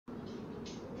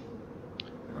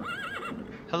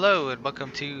Hello and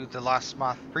welcome to The Lost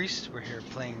Moth Priest. We're here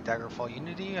playing Daggerfall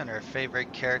Unity on our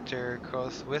favorite character,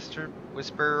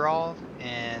 Whisperer,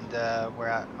 and we're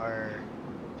at our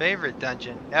favorite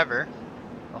dungeon ever,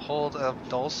 the Hold of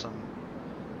Dulcim,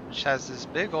 which has this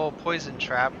big old poison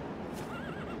trap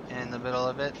in the middle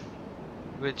of it,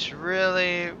 which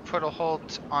really put a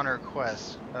halt on our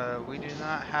quest. We do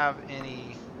not have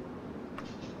any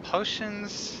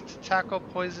potions to tackle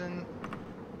poison,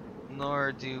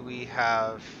 nor do we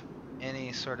have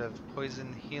any sort of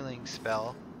poison healing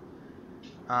spell.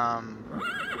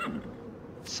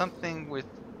 Something with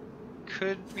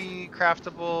could be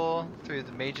craftable through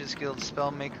the Mages Guild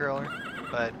Spellmaker,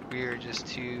 but we're just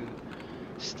too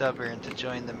stubborn to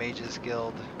join the Mages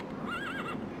Guild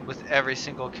with every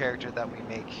single character that we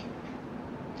make.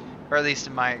 Or at least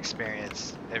in my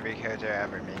experience, every character I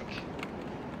ever make.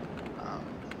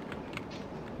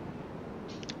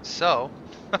 So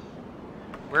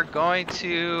we're going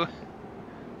to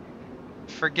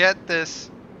forget this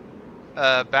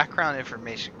background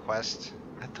information quest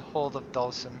at the Hold of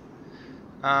Dulcim.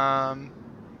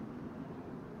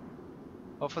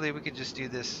 Hopefully we could just do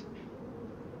this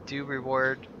due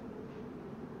reward.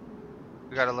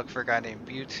 We gotta look for a guy named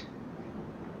Butte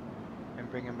and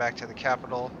bring him back to the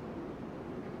capital.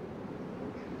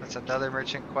 That's another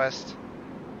merchant quest.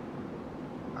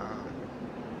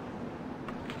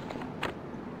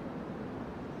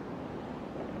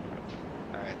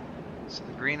 Alright, so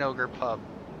the Green Ogre Pub.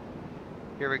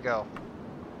 Here we go.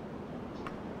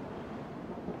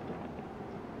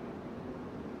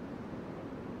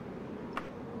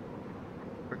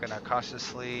 We're gonna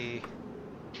cautiously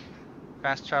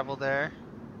fast travel there.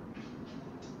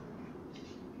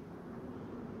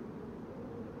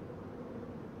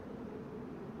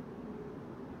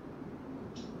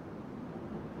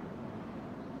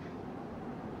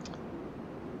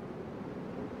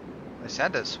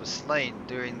 Lysander was slain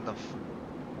during the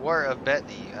War of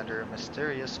Bethany under a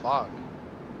mysterious fog.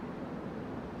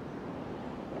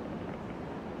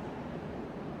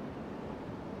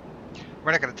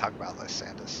 We're not going to talk about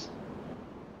Lysander.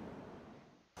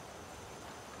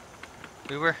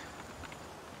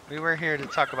 We were here to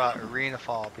talk about Arena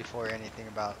Fall before anything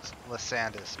about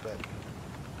Lysander, but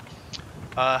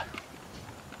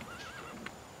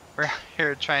we're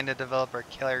here trying to develop our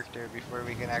character before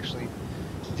we can actually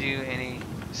do any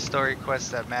story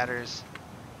quests that matters.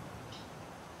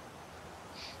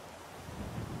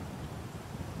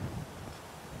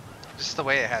 Just the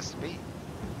way it has to be.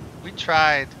 We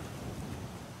tried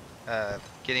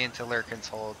getting into Lurkin's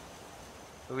Hold,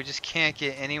 but we just can't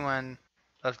get anyone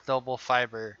of noble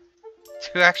fiber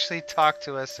to actually talk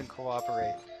to us and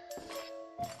cooperate.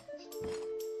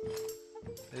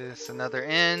 There's another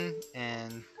inn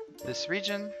in this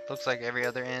region. Looks like every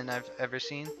other inn I've ever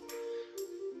seen.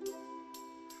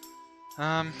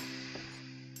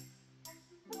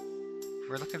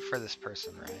 We're looking for this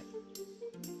person, right?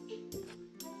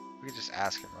 We could just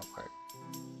ask him real quick.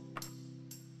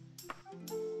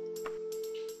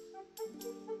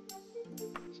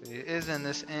 So he is in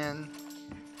this inn.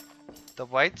 The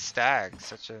White Stag,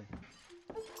 such a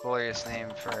glorious name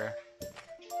for an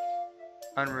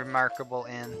unremarkable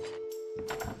inn.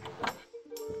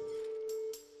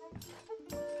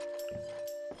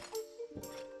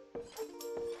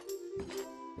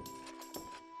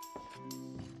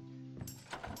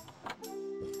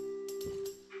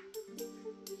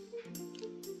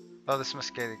 Oh, this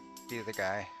must be the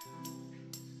guy.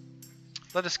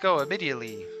 Let us go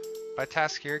immediately. My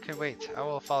task here can wait. I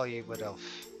will follow you, Wood Elf.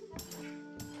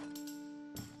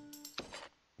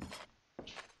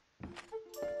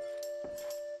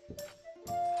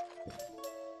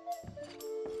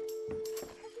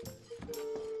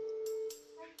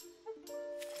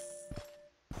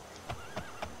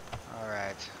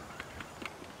 Alright.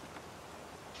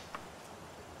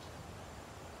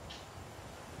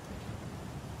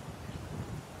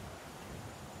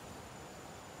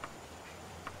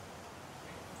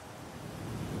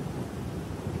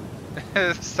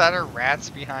 Is that a rat's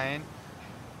behind?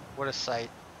 What a sight.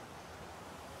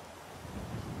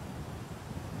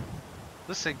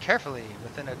 Listen carefully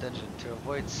within a dungeon to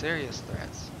avoid serious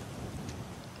threats.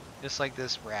 Just like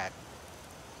this rat.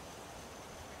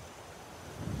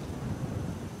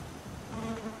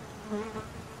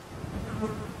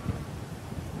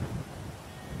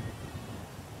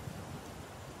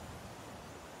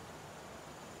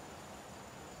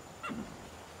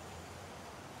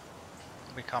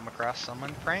 We come across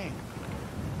someone praying.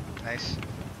 Nice.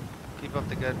 Keep up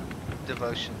the good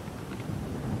devotion.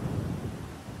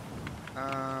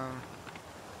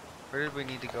 Where did we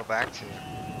need to go back to?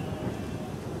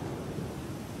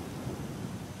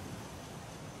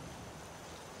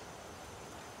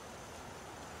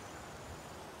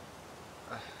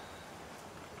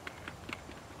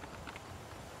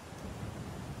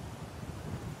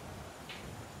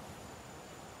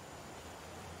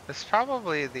 It's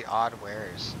probably the odd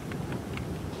wares.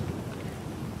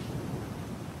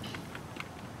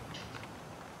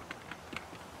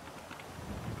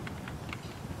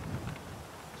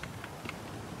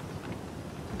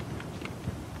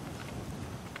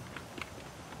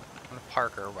 I'm gonna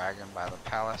park our wagon by the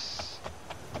palace.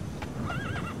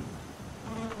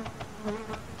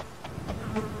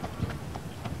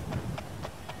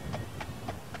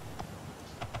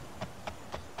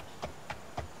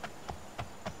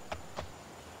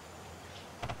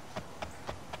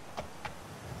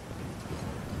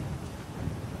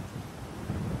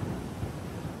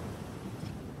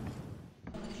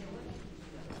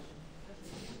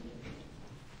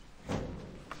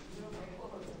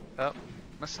 Oh,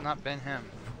 must have not been him.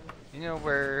 You know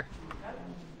where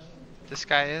this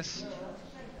guy is?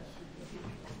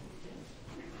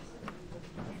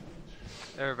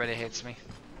 Everybody hates me.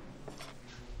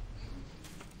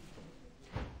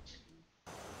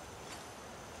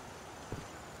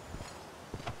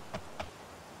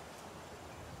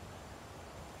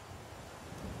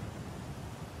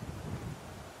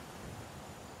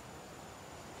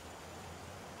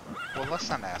 Well, let's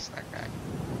not ask that guy.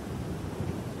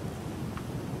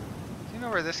 Do you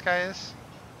know where this guy is?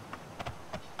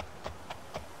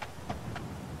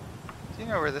 Do you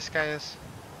know where this guy is?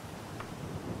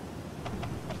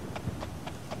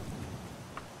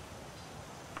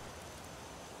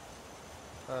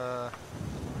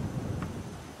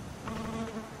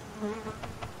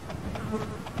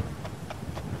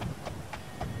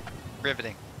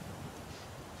 Riveting.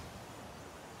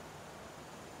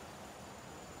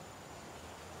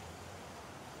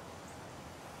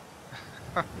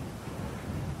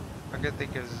 A good thing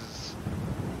is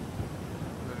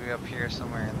maybe up here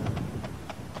somewhere in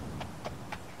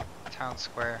the town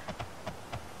square.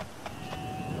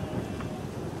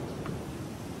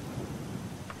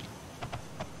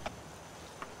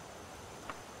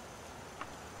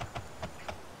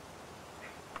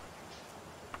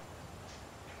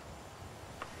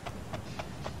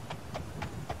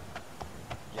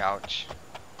 Ouch.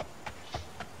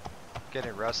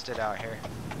 Getting rusted out here.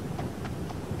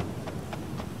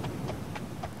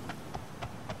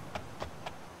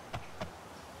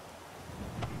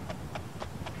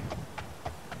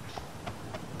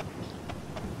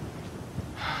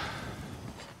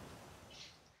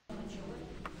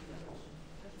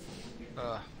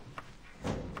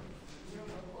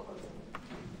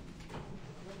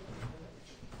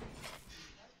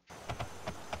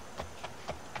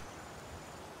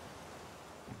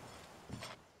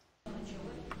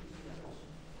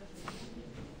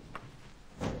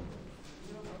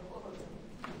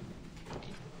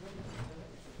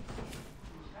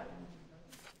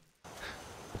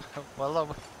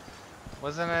 Well,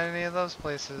 wasn't any of those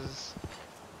places.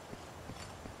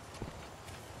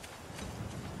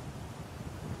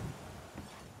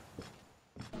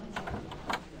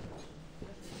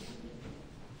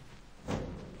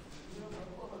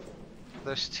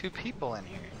 There's two people in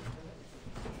here.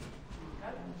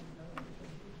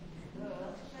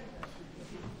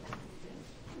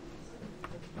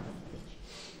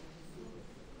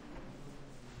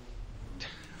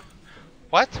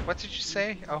 What? What did you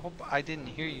say? I hope I didn't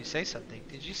hear you say something.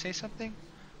 Did you say something?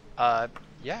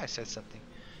 Yeah, I said something.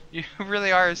 You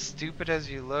really are as stupid as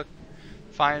you look.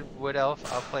 Fine, Wood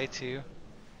Elf, I'll play too.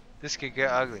 This could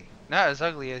get ugly. Not as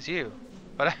ugly as you,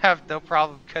 but I have no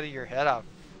problem cutting your head off.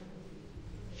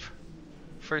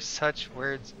 For such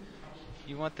words.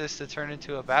 You want this to turn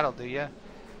into a battle, do ya?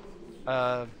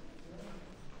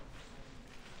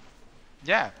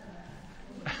 Yeah.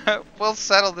 We'll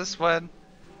settle this one.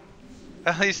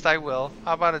 At least I will.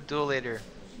 How about a duel later?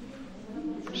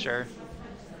 Sure.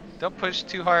 Don't push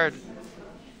too hard.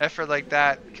 Effort like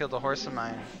that killed a horse of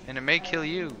mine. And it may kill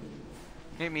you.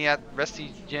 Meet me at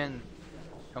Rusty Gin.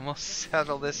 And we'll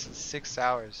settle this in 6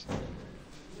 hours.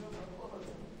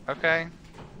 Okay.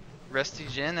 Rusty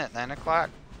Gin at 9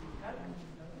 o'clock.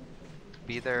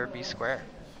 Be there, be square.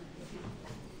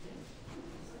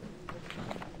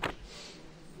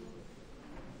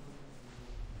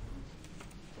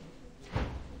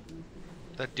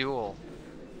 The duel.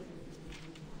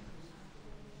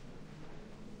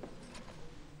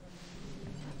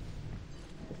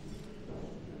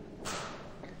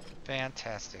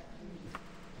 Fantastic.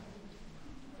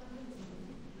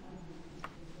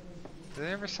 Do they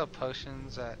ever sell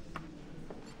potions at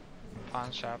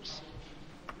pawn shops?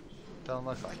 Don't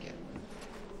look like it.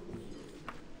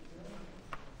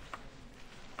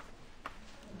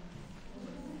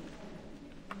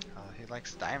 Oh, he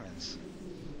likes diamonds.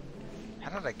 How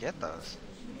did I get those?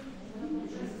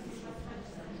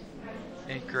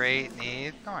 In great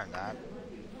need? No, I'm not.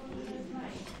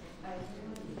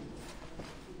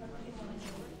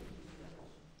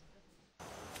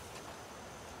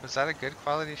 Was that a good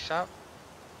quality shop?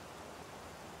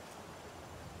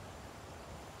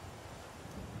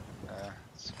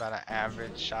 It's about an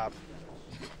average shop.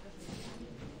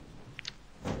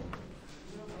 I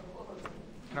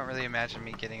don't really imagine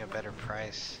me getting a better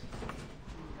price.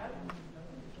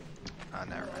 Oh,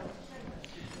 never mind.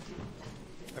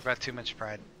 I've got too much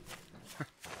pride. You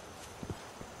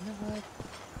know what?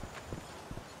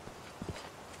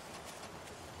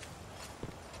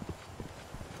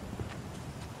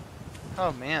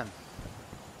 Oh man.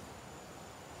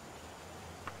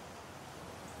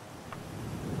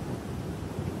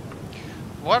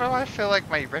 Why do I feel like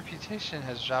my reputation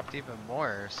has dropped even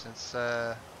more since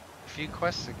a few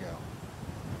quests ago?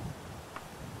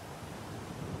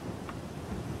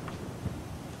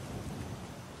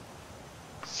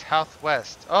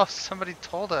 Southwest. Oh, somebody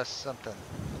told us something.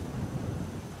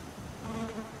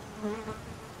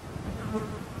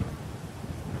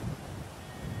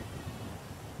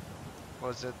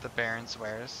 Was it the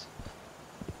Barenziah?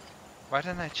 Why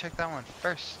didn't I check that one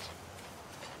first?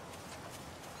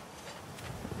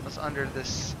 I was under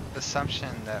this assumption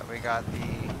that we got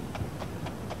the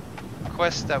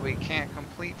quest that we can't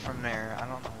complete from there. I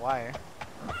don't know why.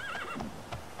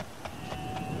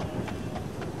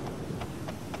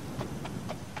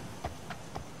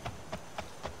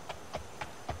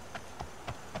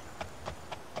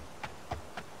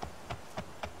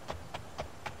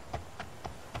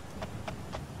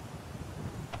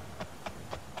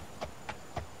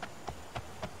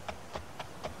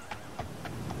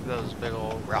 Those big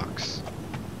old rocks.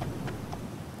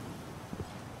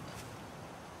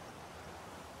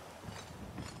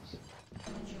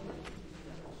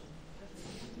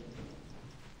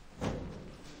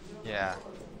 Yeah,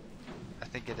 I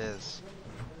think it is.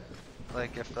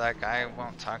 Like, if that guy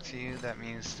won't talk to you, that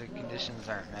means the conditions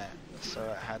aren't met. So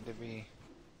it had to be.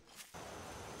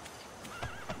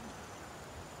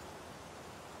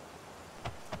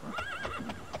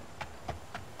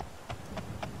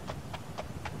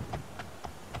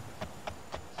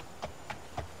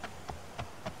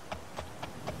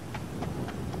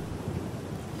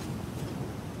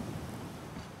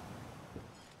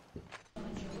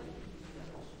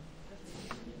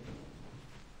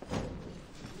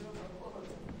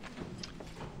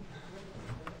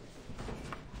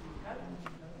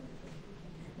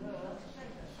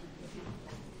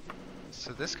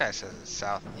 So this guy says it's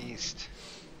southeast.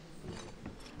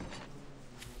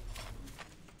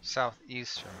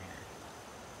 Southeast from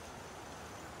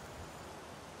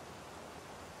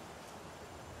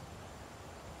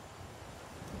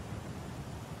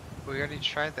here. We already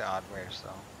tried the oddwares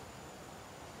though.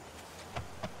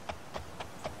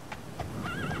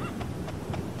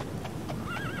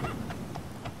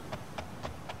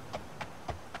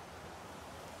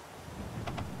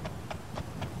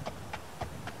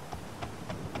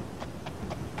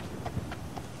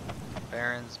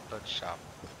 Baron's bookshop.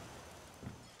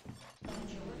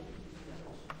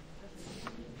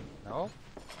 No?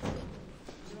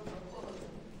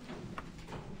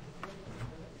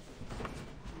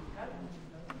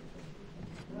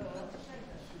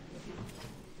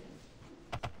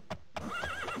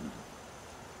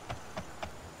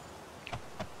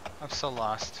 I'm so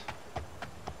lost.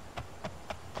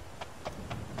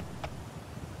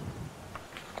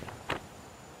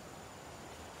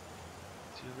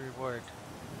 Reward.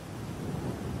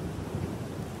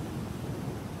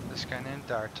 This guy named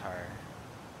Dartar.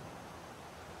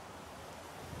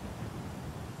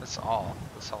 That's all.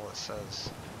 That's all it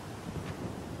says.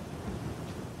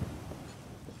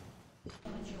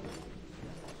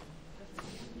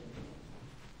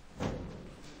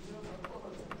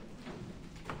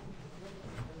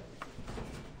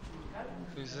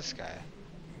 Who's this guy?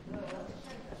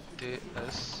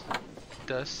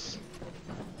 Dus.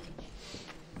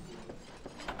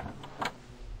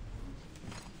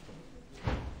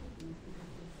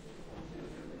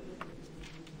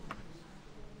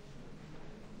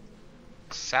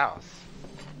 South.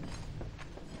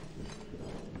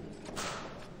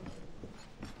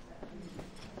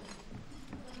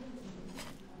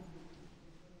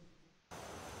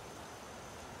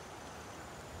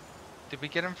 Did we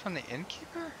get him from the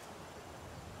innkeeper?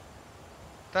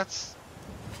 That's...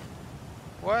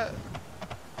 what?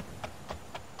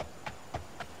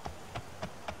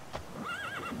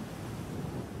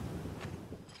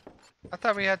 I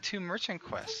thought we had 2 merchant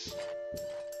quests.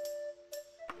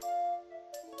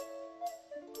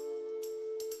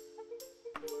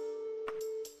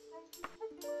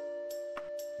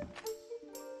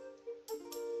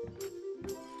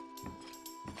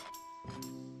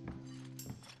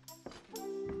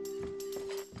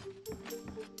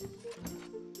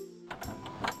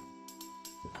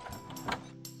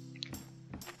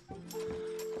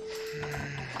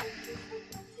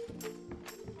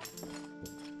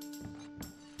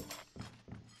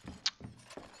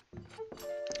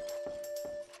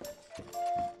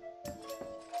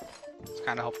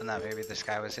 Kind of hoping that maybe this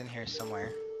guy was in here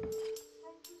somewhere.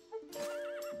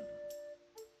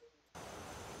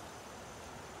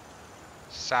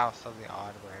 South of the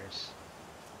Oddwares.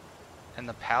 In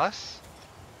the palace?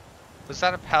 Was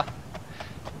that a palace?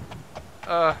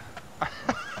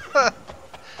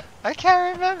 I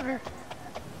can't remember.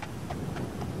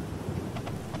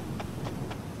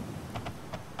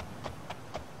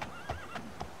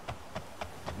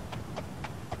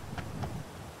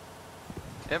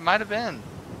 It might have been.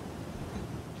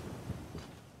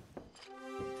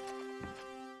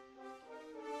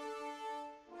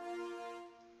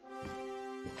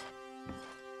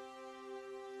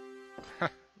 I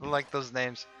like those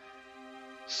names.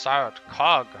 Sart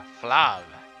Cog Flav.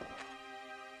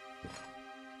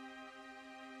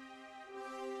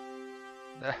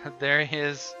 There he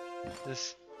is.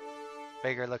 This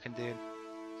beggar looking dude.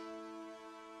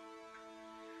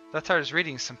 Lothar is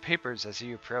reading some papers as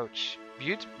you approach.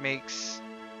 Butte makes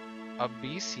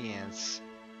obeisance,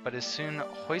 but is soon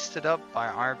hoisted up by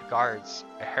armed guards.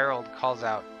 A herald calls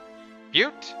out,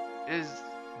 Butte is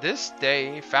this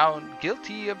day found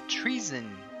guilty of treason,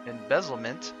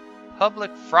 embezzlement,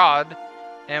 public fraud,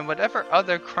 and whatever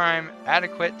other crime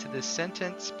adequate to the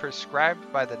sentence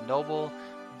prescribed by the noble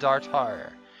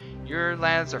Dartar. Your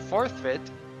lands are forfeit,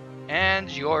 and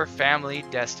your family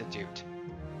destitute.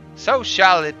 So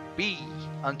shall it be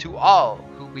unto all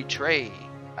who betray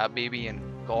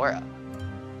Abibion-Gora.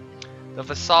 The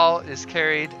vassal is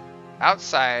carried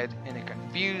outside in a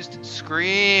confused,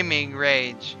 screaming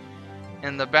rage,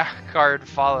 and the back guard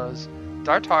follows.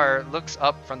 Dartar looks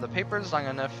up from the papers long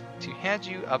enough to hand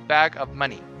you a bag of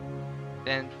money,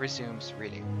 then resumes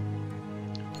reading.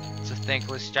 It's a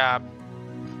thankless job.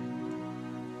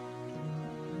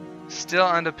 Still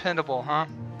undependable, huh?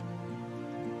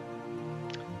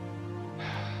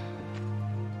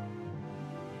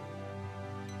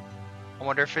 I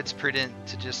wonder if it's prudent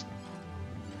to just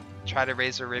try to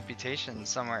raise her reputation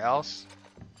somewhere else.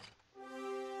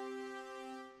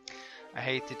 I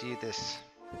hate to do this,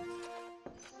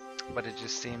 but it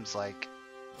just seems like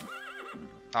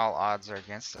all odds are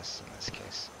against us in this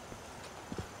case.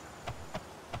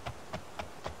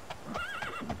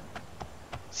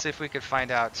 Let's see if we could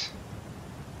find out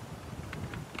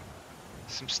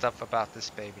some stuff about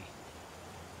this baby.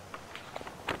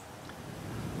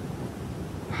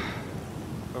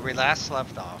 Where we last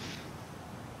left off,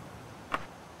 I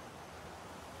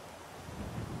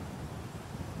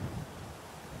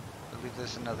believe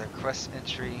there's another quest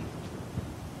entry.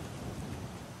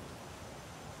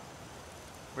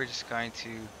 We're just going to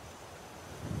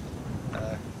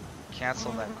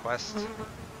cancel that quest.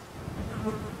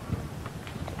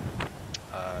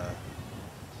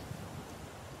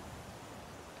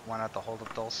 One at the Hold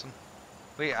of Dulcim.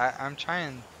 Wait, I'm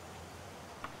trying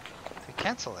to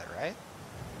cancel it, right?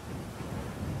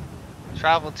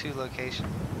 Travel to location.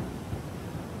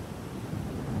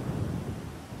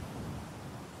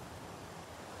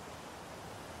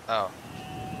 Oh.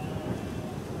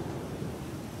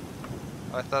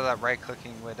 Oh, I thought that right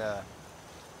clicking would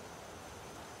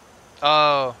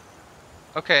Oh.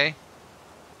 Okay.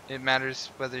 It matters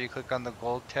whether you click on the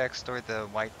gold text or the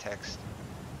white text.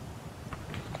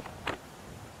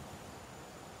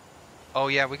 Oh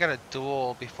yeah, we got a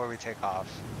duel before we take off.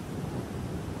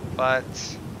 But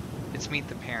it's meet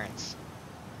the parents.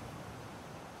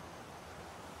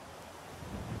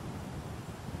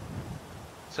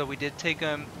 So we did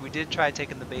try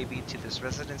taking the baby to this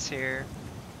residence here,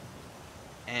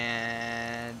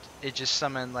 and it just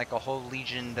summoned like a whole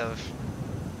legion of,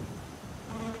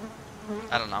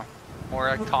 I don't know,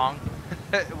 Morak.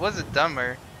 It wasn't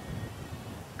dumber.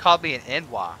 Called me an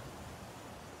Enwa.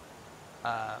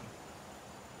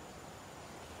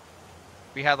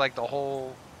 We had like the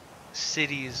whole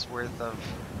city's worth of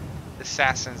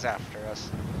assassins after us.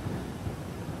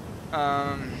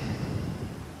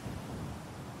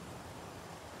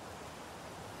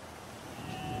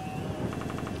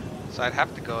 So I'd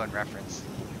have to go and reference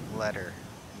the letter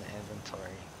in the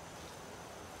inventory.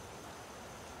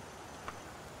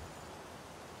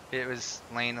 It was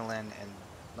Lainlyn and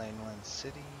Lainlyn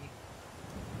City.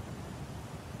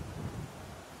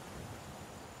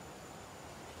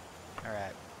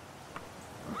 Alright.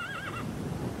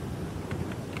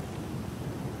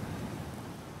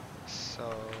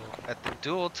 So, the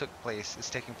duel is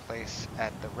taking place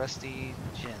at the Rusty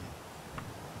Gin.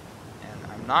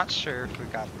 And I'm not sure if we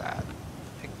got that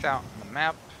picked out on the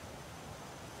map.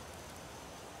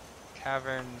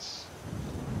 Caverns.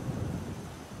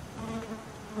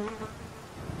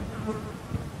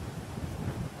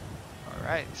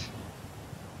 Alright.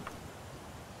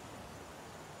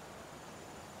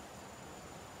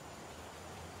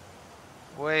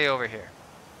 over here.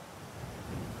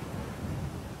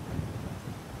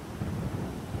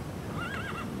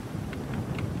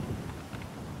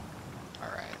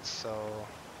 Alright, so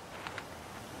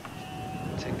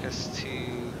take us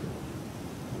to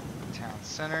town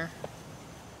center.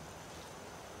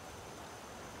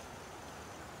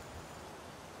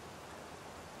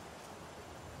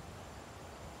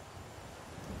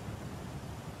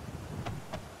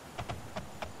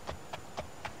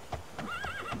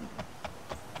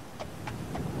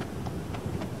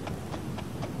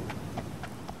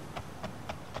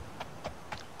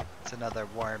 Another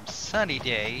warm sunny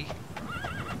day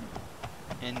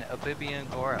in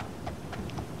Abibion-Gora,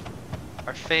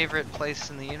 our favorite place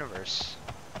in the universe.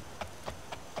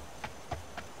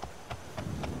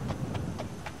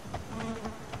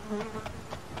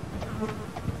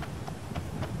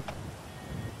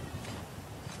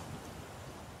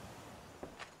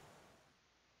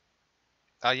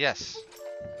 Yes,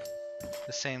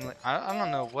 the same. I don't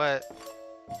know what,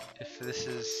 if this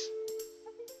is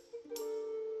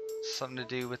something to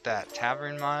do with that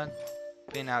tavern mod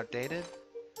being outdated,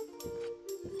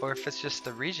 or if it's just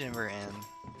the region we're in.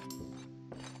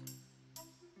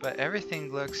 But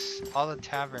everything looks, all the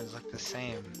taverns look the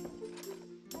same.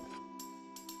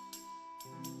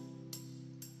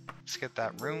 Let's get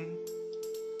that room.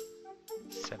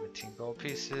 17 gold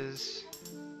pieces.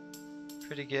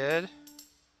 Pretty good.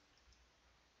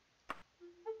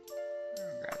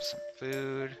 Grab some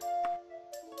food.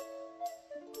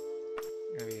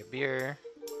 Maybe a beer,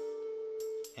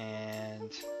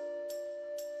 and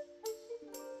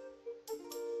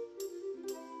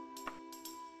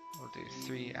we'll do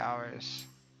 3 hours.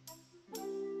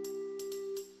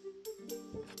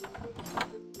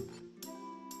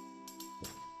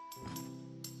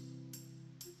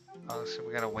 Oh, so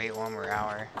we gotta wait 1 more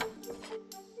hour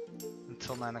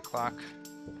until 9 o'clock.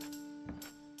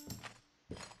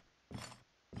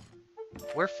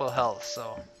 We're full health,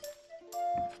 so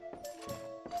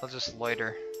I'll just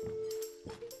loiter.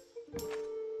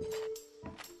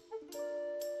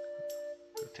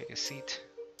 Go take a seat.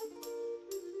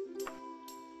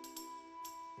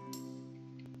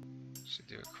 Should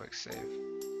do a quick save.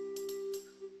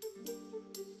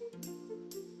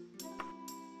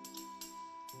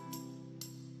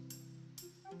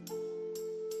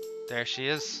 There she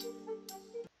is.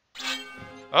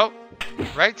 Oh,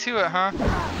 right to it, huh?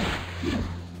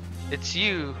 It's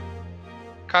you.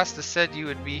 Costa said you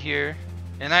would be here,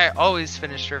 and I always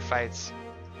finish her fights.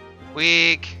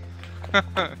 Weak.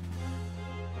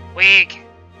 Weak.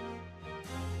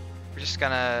 We're just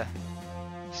gonna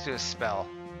let's do a spell.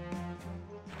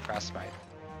 Frostbite.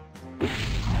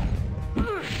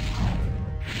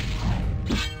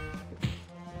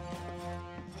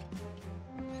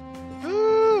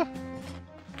 Woo!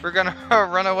 We're gonna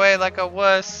run away like a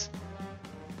wuss.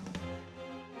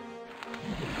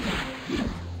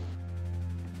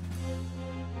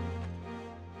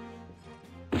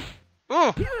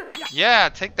 Ooh! Yeah,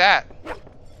 take that.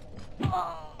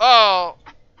 Oh!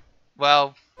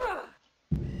 Well,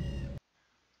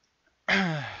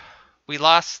 we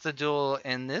lost the duel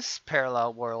in this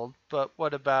parallel world, but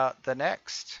what about the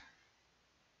next?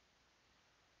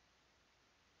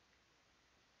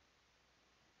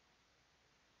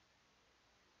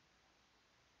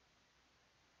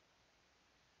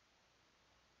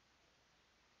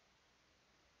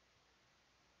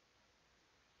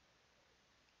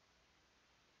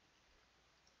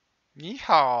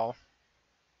 Yeehaw!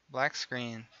 Black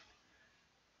screen.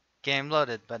 Game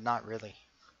loaded, but not really.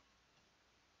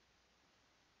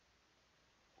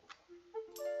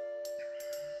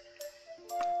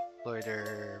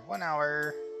 Loiter 1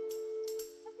 hour.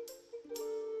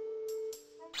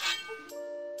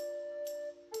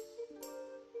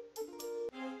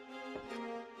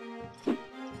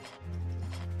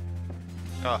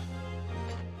 Oh,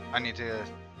 I need to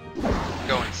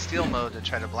go in steal mode to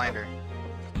try to blind her.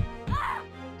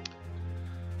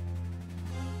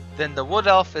 Then the wood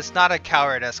elf is not a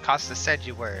coward as Costa said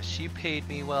you were. She paid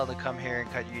me well to come here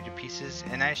and cut you to pieces,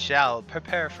 and I shall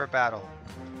prepare for battle.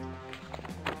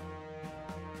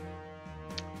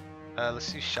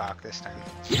 Let's do shock this time.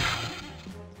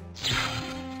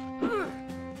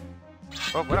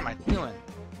 Oh, what am I doing?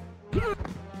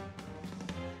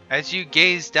 As you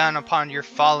gaze down upon your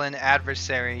fallen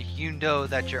adversary, you know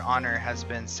that your honor has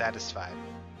been satisfied.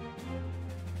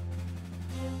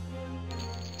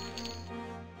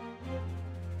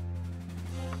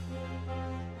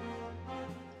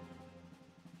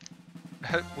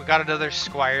 We got another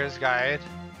Squire's Guide.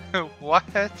 What?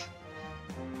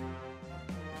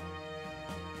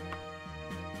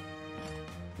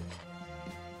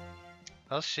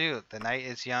 Oh shoot, the night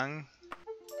is young.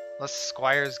 Let's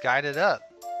squires guide it up.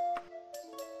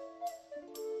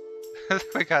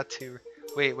 We got two.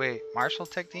 Wait, martial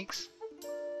techniques?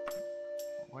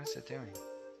 What is it doing?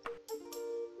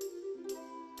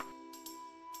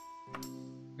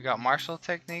 We got martial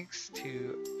techniques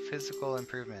to physical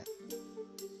improvement.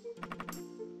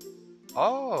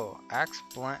 Oh, axe,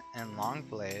 blunt, and long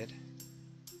blade.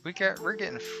 We're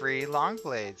getting free long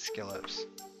blade skill ups.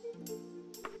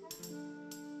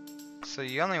 So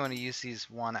you only want to use these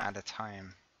one at a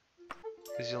time,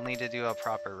 because you'll need to do a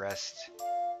proper rest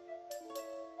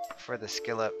for the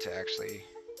skill up to actually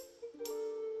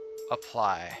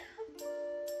apply.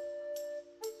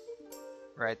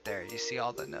 Right there, you see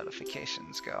all the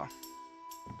notifications go.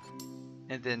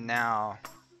 And then now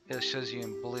it shows you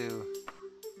in blue.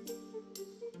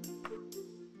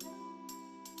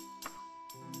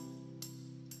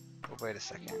 Oh, wait a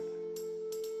second.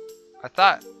 I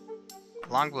thought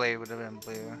long blade would have been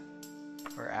blue,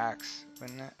 or axe,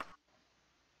 wouldn't it?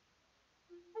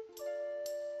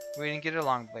 We didn't get a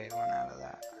long blade one out of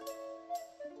that.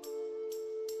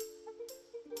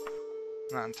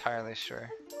 I'm not entirely sure.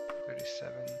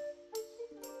 37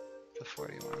 to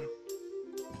 41.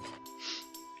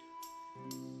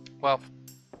 Well,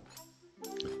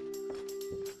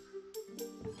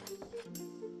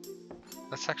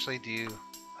 let's actually do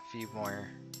a few more,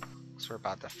 because we're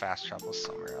about to fast travel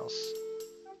somewhere else.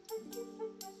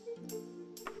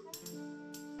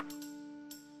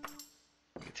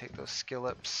 We can take those skill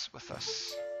ups with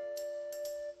us.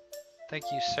 Thank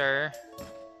you, sir.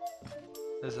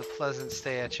 It was a pleasant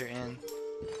stay at your inn.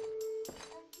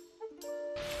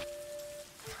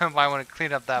 I might want to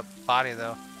clean up that body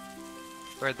though.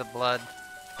 Where's the blood?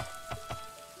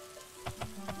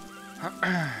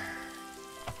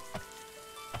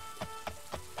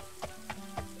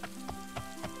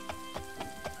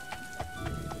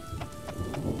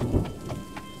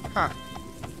 Huh.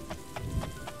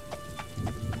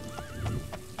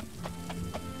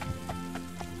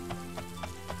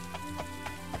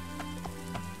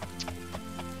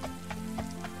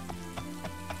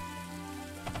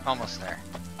 Almost there.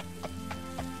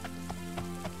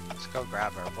 Let's go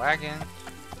grab our wagon.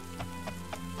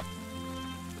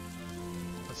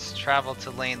 Let's travel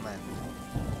to Lainlyn.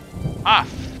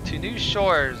 Off to new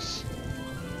shores.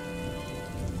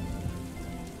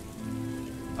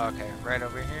 Okay, right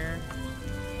over here.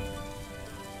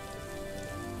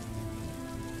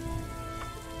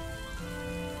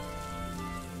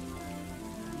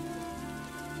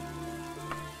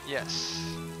 Yes.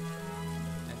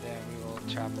 And then we will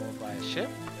travel by ship.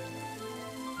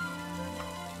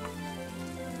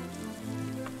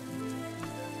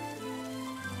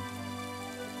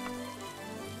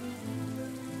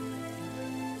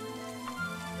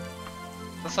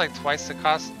 That's like twice the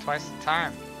cost, twice the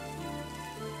time.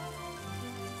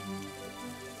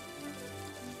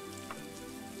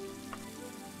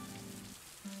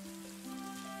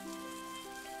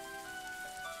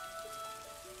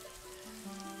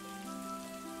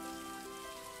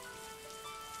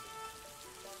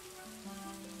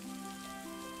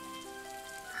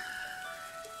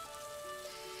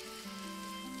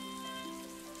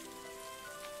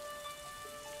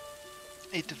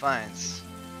 Eight divines.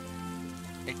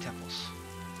 8 temples.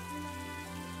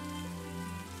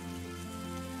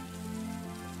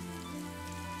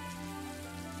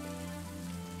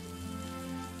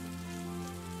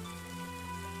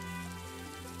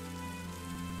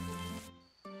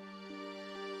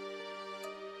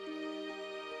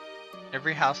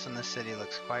 Every house in the city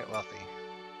looks quite wealthy.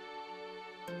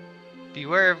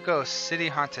 Beware of ghosts, city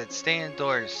haunted, stay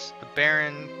indoors. The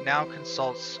Baron now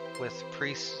consults with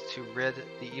priests to rid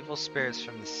the evil spirits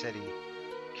from the city.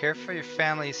 Care for your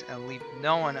families and leave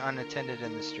no one unattended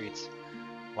in the streets.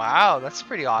 Wow, that's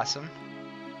pretty awesome.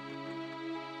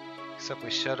 Except we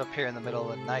showed up here in the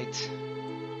middle of the night.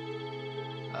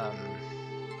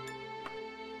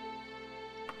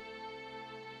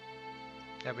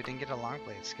 Yeah, we didn't get a long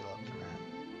blade skill up from that.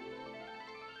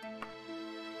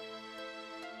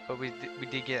 But we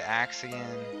did get axe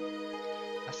again.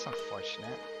 That's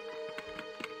unfortunate.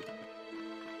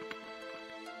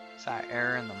 Is that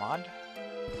error in the mod?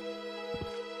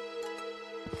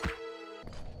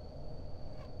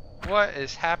 What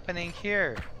is happening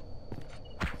here?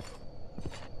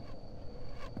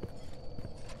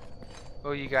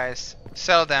 Oh, you guys,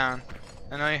 settle down.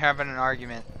 I know you're having an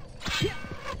argument.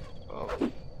 Oh,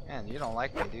 man, you don't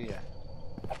like me, do you?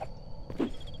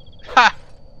 Ha!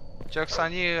 Joke's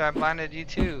on you, I blinded you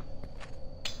too.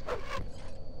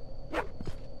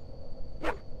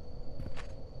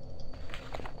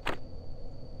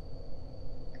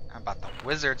 I'm about to whip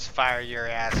wizards fire your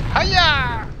ass.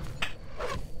 Hiya!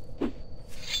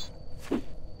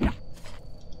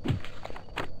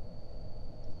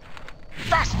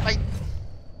 Frostbite!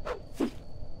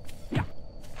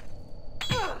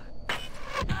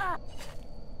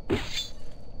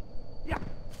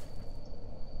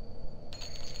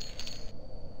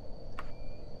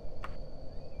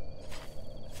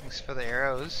 Thanks for the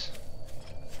arrows.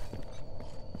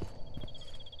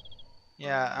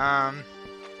 Yeah,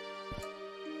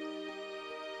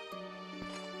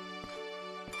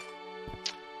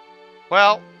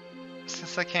 well,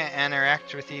 since I can't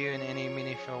interact with you in any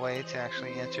meaningful way to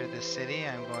actually enter this city,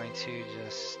 I'm going to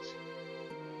just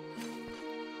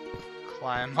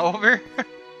climb over.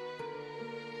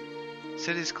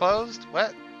 City's closed?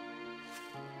 What?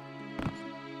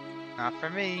 Not for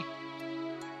me.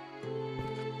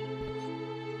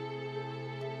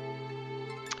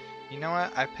 You know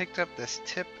what? I picked up this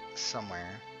tip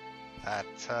somewhere that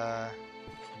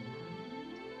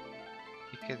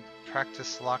you could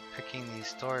practice lockpicking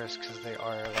these doors because they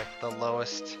are like the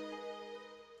lowest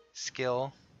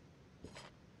skill.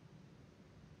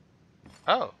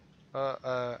 Oh,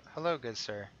 hello, good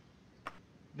sir.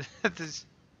 Does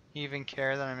he even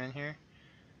care that I'm in here?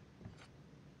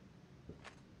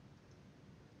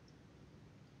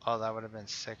 Oh, that would have been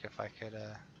sick if I could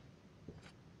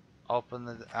open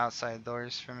the outside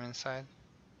doors from inside.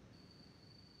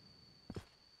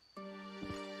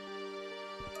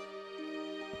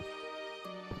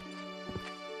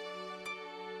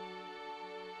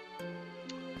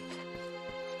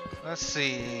 Let's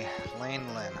see,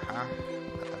 Lainlyn, huh?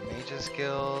 Got the Mages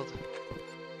Guild.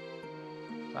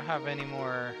 Do I have any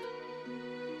more?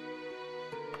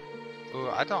 Ooh,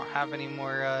 I don't have any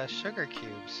more sugar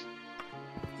cubes.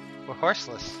 We're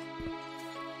horseless.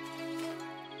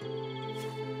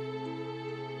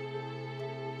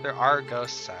 There are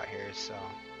ghosts out here, so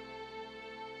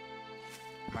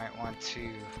might want to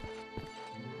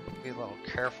be a little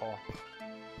careful.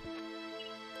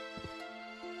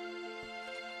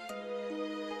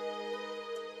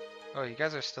 Oh, you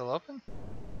guys are still open?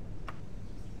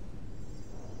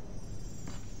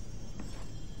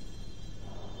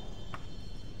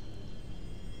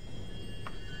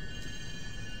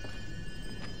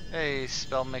 Hey,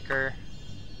 Spellmaker.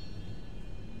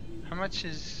 How much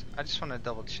is... I just want to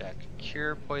double check.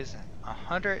 Cure poison.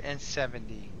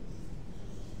 170.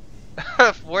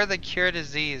 For the cure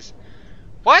disease.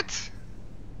 What?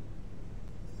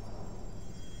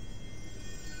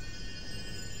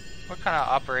 What kind of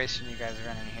operation you guys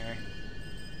running here?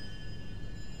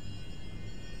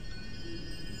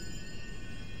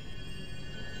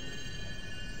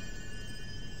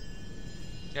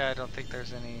 Yeah, I don't think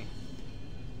there's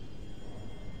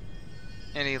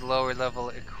any lower level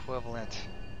equivalent.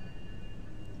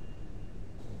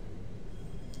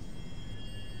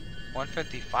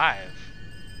 155.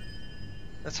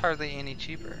 That's hardly any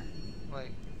cheaper.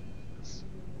 Like,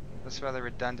 that's rather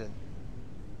redundant.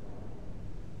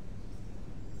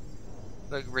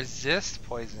 Like, resist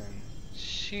poison.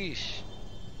 Sheesh.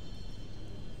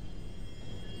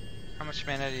 How much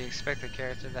mana do you expect the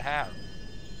character to have?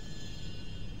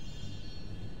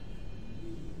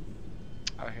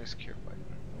 Oh, here's cure poison.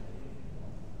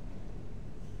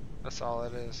 That's all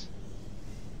it is.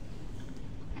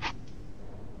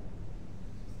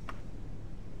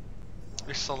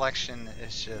 Your selection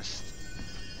is just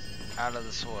out of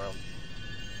this world.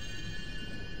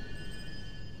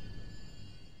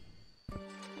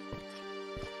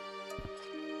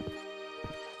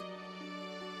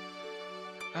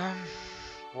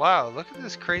 Wow, look at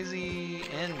this crazy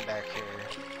inn back here.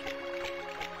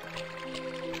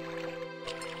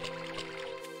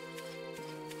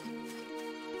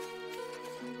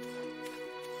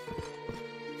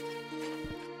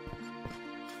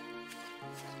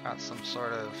 Got some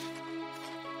sort of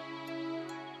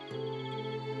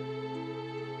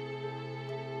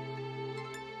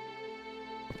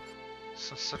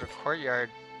courtyard.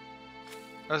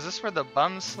 Oh, is this where the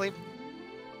bums sleep?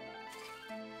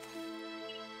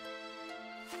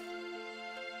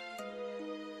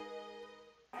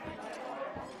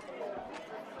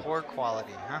 Poor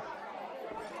quality, huh?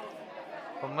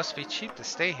 Well, it must be cheap to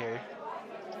stay here.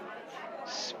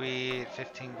 Sweet,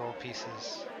 15 gold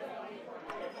pieces.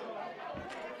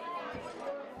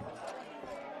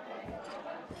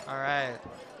 Alright.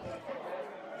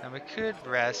 Now we could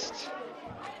rest.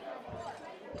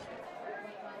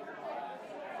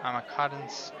 I'm a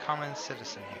common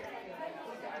citizen here.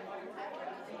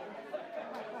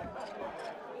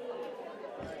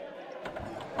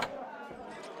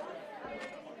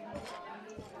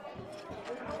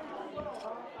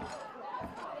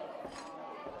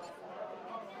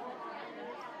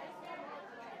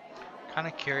 Kind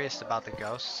of curious about the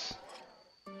ghosts.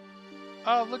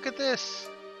 Oh, look at this!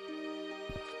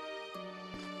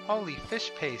 Holy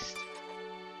fish paste!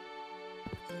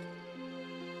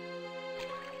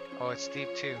 Oh, it's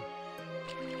deep too.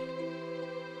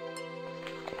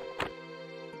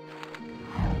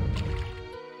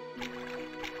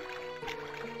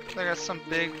 They got some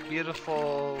big,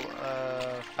 beautiful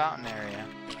fountain area.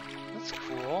 That's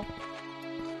cool.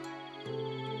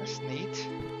 That's neat.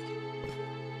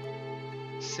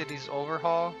 City's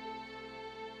Overhaul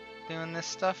doing this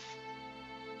stuff.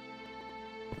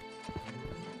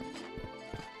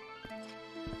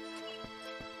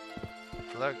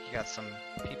 Look, you got some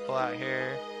people out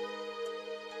here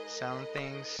selling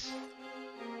things.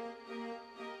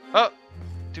 Oh!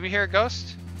 Do we hear a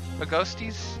ghost? A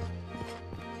ghosties?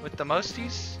 With the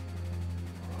mosties?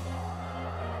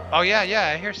 Oh yeah,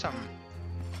 I hear something.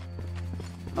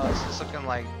 Oh, this is looking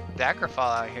like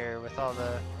Daggerfall out here with all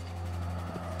the...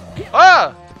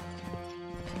 Oh!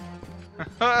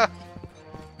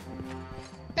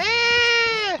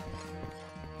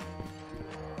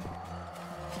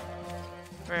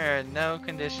 We're in no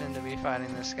condition to be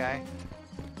fighting this guy.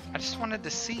 I just wanted to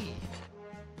see.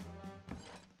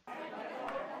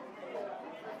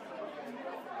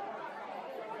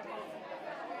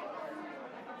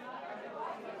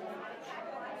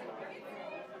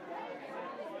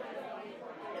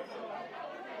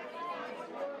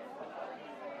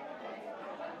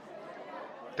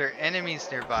 There are enemies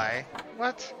nearby.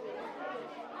 What?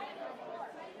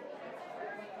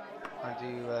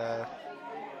 I'm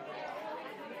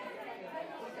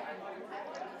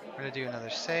gonna do another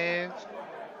save.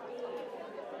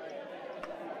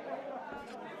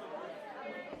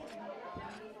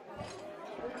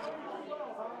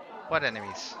 What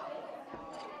enemies?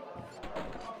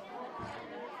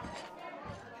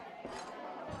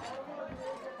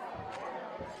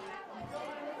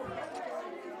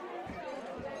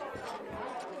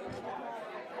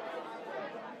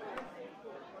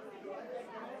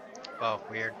 Oh,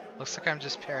 weird. Looks like I'm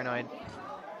just paranoid.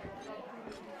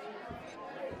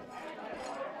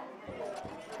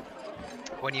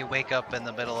 When you wake up in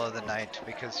the middle of the night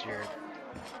because you're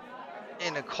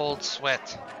in a cold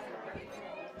sweat.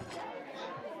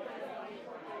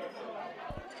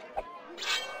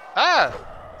 Ah!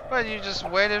 What, you just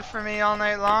waited for me all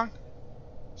night long?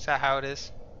 Is that how it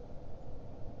is?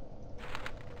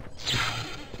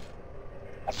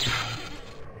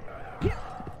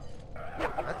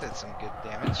 That did some good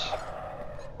damage.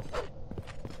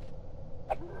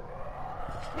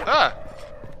 Ah!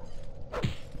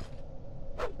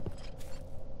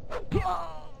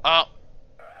 Oh!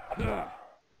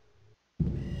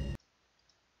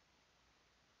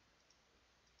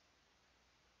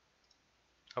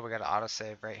 Oh, we got an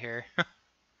autosave right here.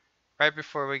 Right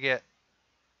before we get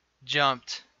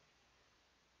jumped.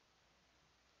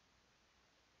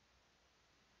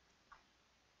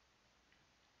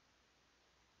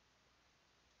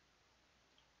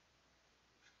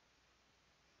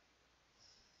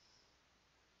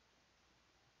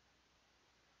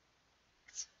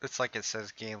 It's like it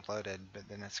says game loaded, but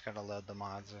then it's gonna load the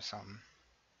mods or something.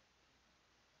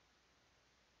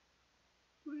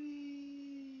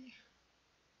 Whee.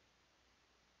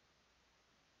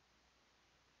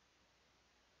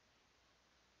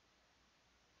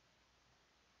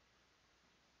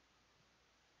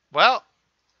 Well,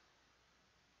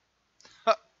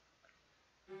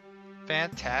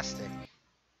 fantastic.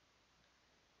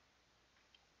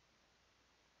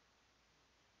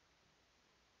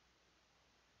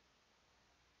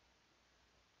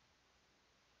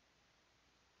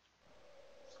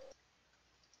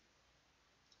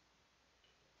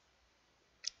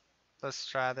 Let's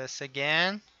try this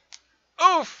again.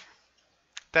 Oof!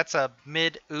 That's a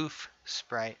mid-oof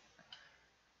sprite.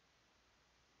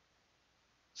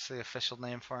 It's the official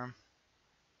name for him.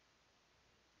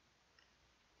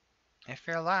 If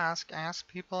you're lost, ask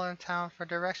people in town for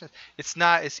directions. It's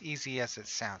not as easy as it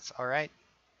sounds, alright?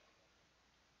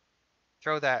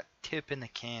 Throw that tip in the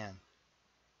can.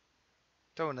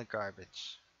 Throw in the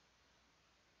garbage.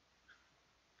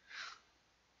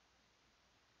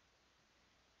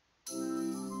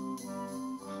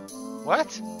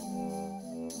 What?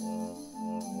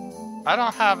 I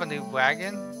don't have a new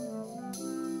wagon.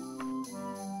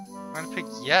 I'm gonna pick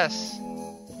yes.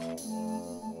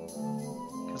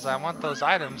 Because I want those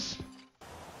items.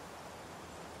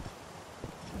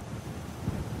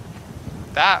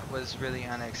 That was really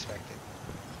unexpected.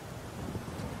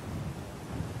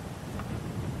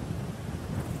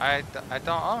 I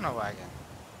don't own a wagon.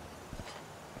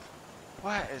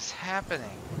 What is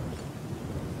happening?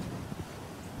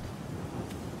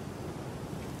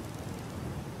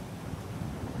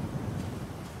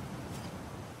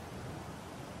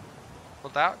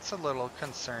 Well, that's a little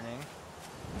concerning.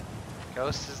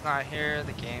 Ghost is not here,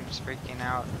 the game's freaking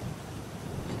out.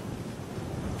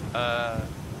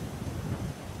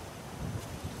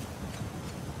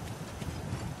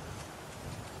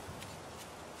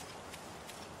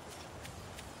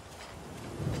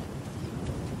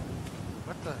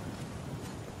 What the?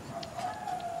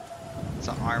 It's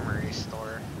an armory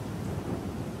store.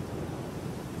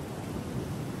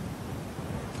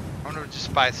 I'm gonna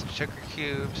just buy some sugar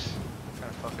cubes. I'm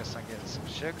gonna focus on getting some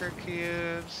sugar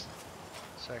cubes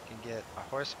so I can get a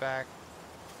horseback.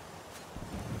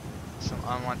 Some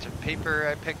unwanted paper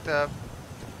I picked up.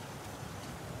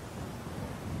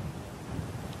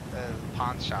 The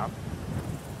pawn shop.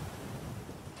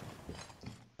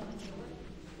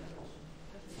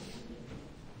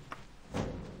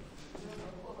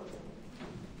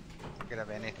 Could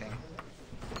have anything.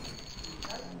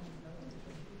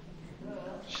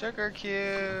 Sugar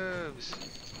cubes.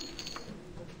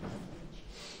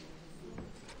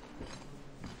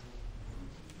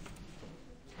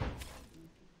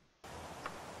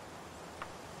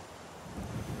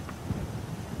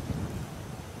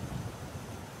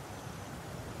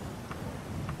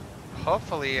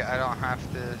 Hopefully I don't have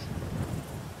to. I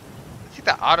think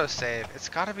the autosave. It's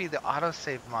got to be the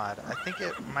autosave mod. I think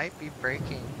it might be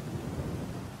breaking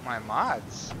my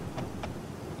mods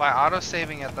by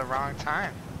autosaving at the wrong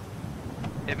time.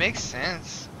 It makes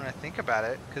sense when I think about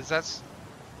it, because that's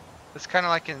kind of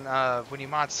like in when you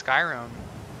mod Skyrim.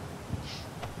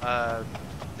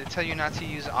 They tell you not to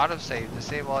use autosave to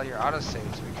save all your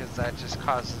autosaves because that just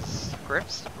causes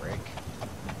scripts to break.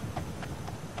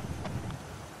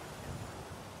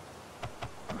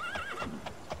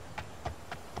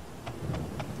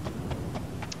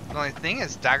 The only thing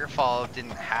is Daggerfall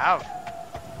didn't have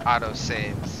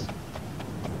autosaves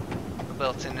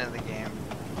built into the game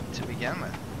to begin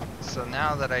with. So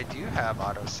now that I do have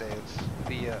autosaves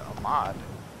via a mod,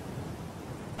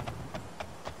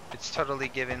 it's totally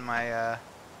giving my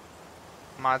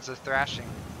mods a thrashing.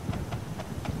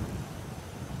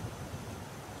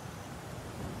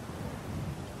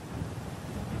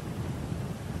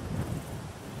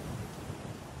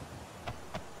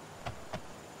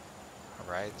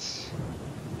 Alright,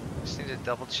 just need to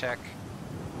double check.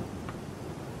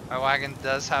 My wagon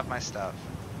does have my stuff,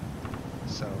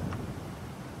 so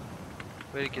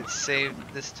way to get saved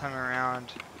this time around.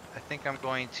 I think I'm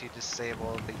going to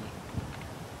disable the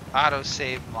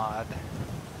autosave mod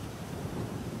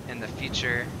in the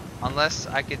future, unless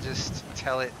I could just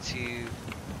tell it to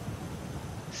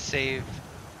save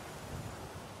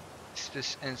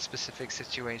in specific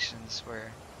situations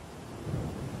where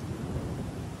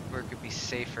it could be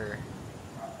safer.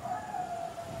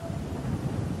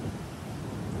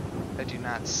 I do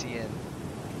not see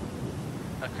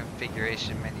a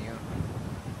configuration menu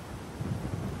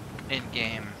in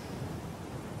game.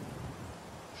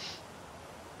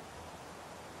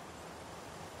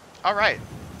 Alright,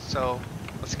 so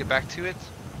let's get back to it.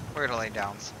 We're gonna lay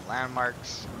down some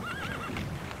landmarks.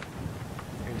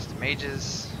 Here's the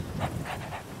mages.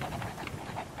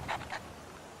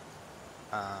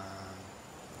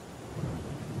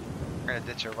 We're gonna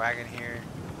ditch our wagon here.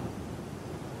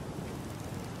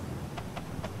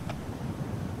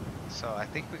 So I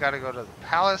think we gotta go to the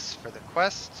palace for the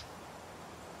quest.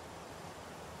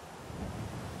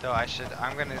 Though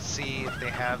I'm gonna see if they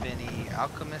have any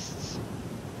alchemists.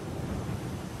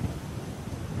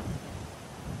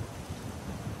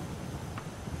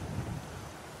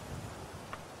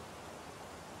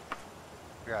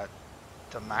 We got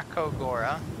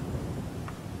Abibion-Gora.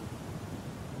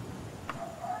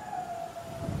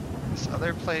 This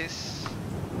other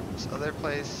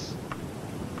place.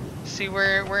 See,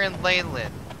 we're in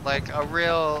Lainlyn, like a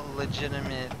real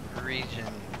legitimate region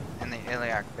in the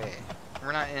Iliac Bay.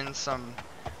 We're not in some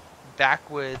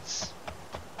backwoods,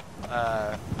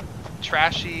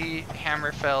 trashy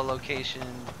Hammerfell location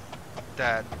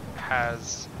that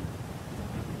has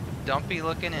dumpy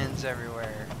looking inns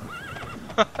everywhere.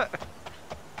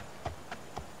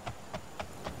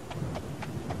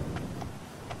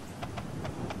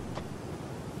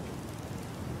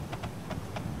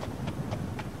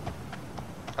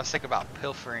 I was thinking about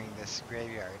pilfering this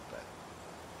graveyard, but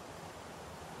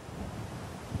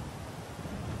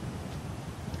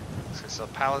so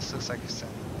the palace looks like it's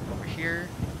over here.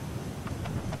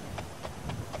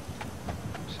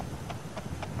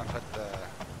 I'll put the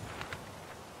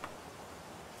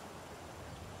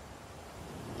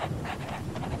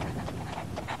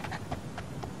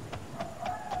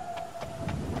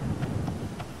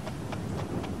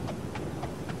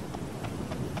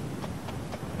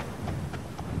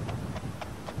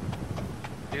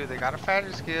they got a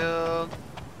Fighters Guild.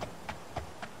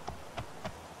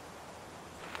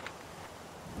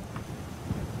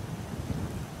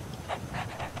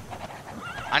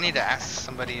 I need to ask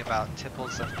somebody about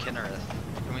Tipples of Kinnereth.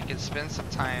 And we could spend some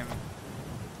time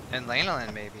in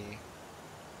Lainlyn maybe.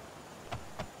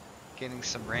 Getting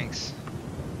some ranks.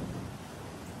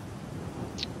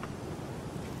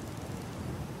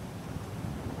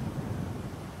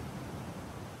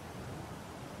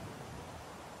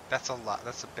 That's a lot.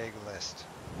 That's a big list.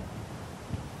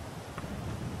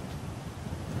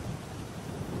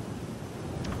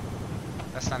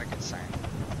 That's not a good sign.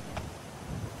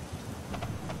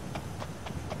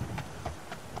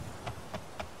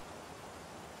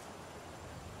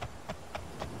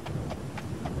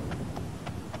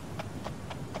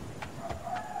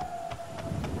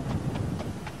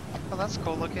 Oh, that's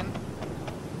cool looking.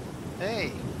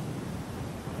 Hey.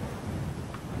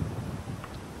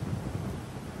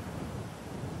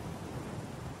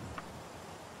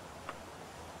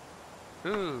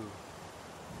 Ooh.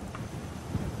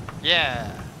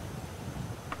 Yeah.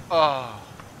 Oh.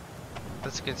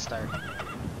 That's a good start.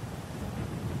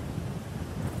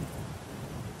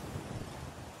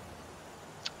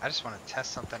 I just want to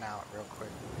test something out real quick.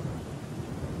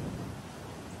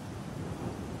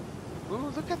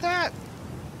 Ooh, look at that!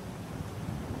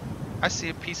 I see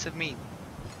a piece of meat.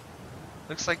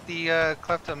 Looks like the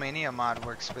Kleptomania mod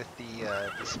works with the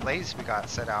displays we got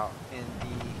set out in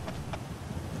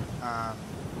the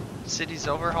city's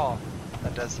overhaul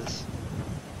that does this.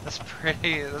 That's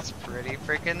pretty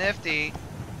freaking nifty.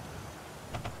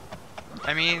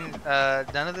 I mean,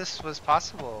 none of this was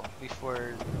possible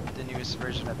before the newest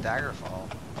version of Daggerfall.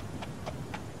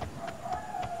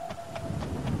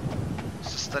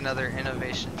 It's just another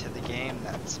innovation to the game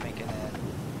that's making it,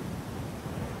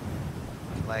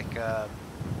 like,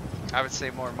 I would say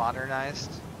more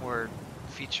modernized, more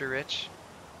feature-rich.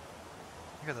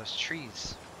 Look at those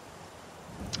trees.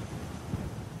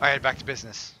 Alright, back to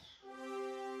business.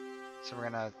 So we're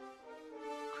gonna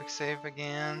quick save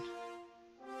again.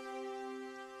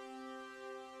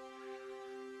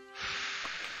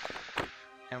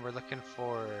 And we're looking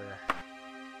for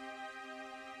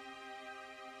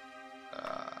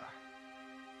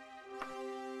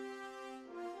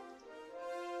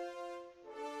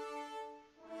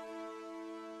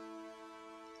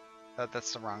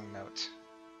that's the wrong note.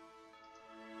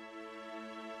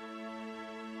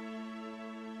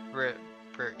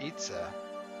 Barenziah.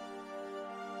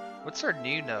 What's our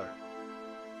new note?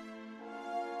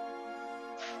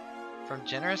 From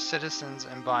generous citizens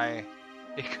and by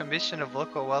a commission of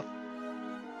local wealth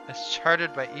as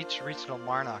chartered by each regional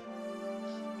monarch.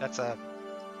 That's a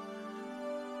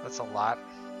lot.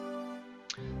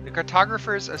 The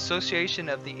Cartographers Association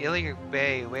of the Iliac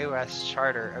Bay Way West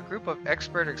Charter, a group of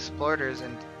expert explorers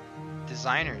and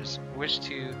designers, wish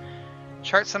to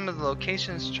chart some of the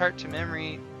locations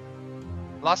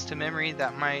lost to memory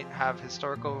that might have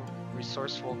historical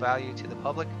resourceful value to the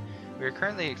public. We are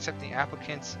currently accepting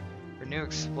applicants for new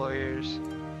explorers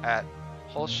at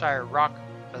Holshire Rock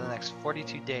for the next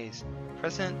 42 days.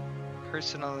 Present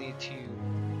personally to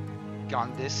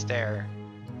Gondister,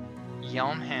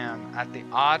 Yelmham at the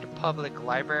Odd Public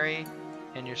Library,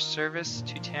 and your service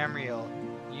to Tamriel.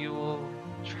 You will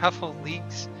travel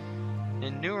leagues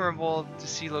innumerable to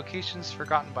see locations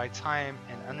forgotten by time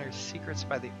and unearth secrets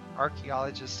by the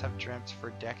archaeologists have dreamt for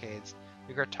decades.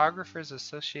 The Cartographers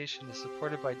Association is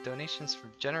supported by donations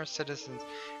from generous citizens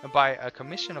and by a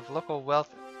commission of local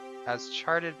wealth as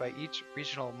charted by each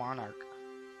regional monarch.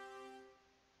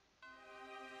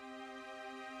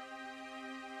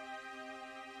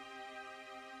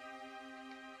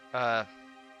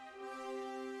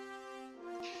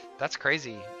 That's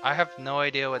crazy. I have no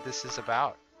idea what this is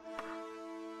about.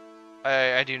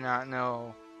 I do not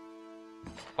know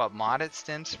what mod it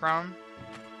stems from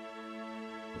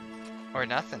or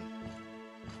nothing.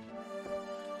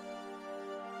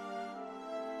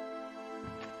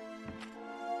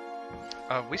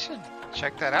 We should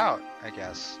check that out, I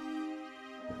guess.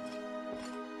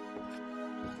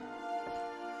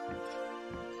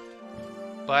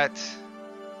 But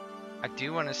I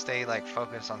do want to stay like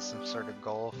focused on some sort of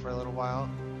goal for a little while.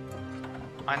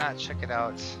 Why not check it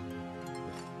out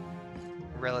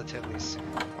relatively soon?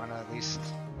 Why not at least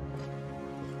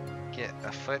get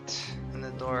a foot in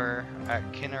the door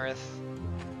at Kinnereth?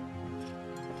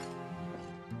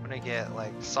 I'm gonna get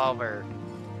like solve our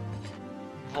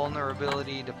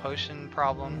vulnerability to potion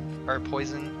problem or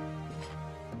poison.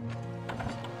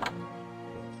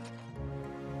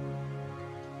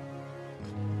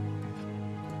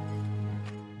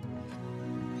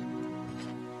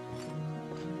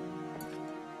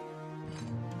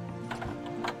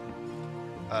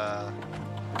 Uh,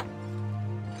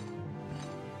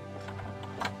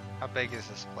 how big is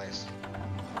this place?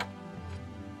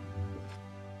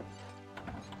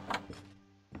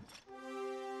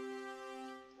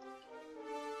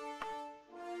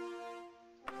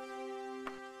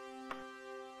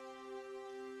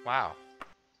 Wow.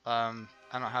 I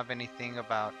don't have anything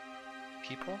about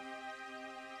people.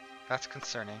 That's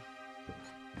concerning.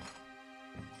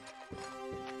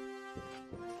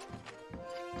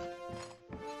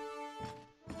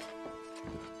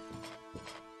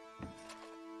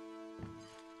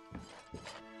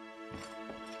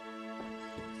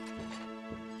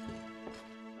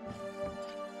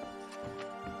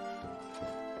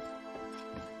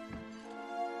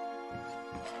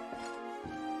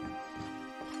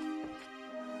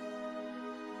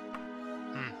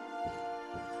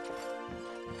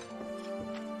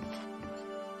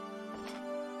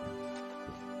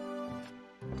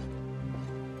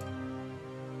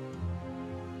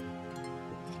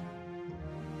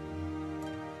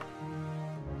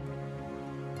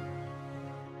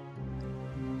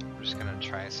 I'm just gonna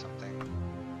try something.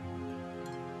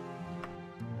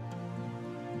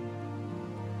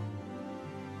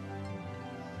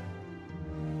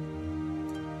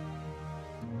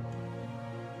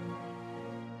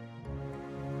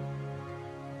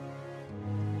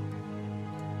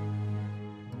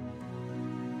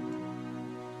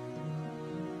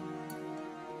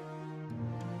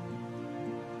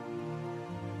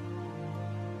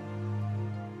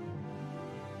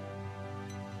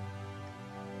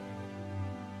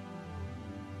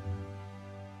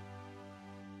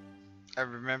 I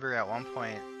remember at one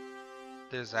point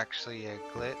there's actually a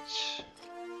glitch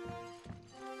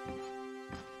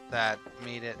that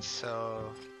made it so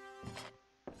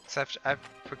I've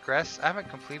progressed. I haven't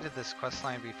completed this quest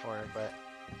line before, but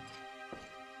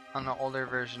on the older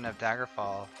version of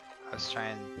Daggerfall I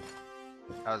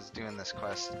was doing this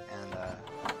quest, and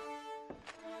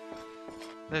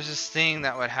there's this thing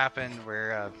that would happen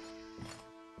where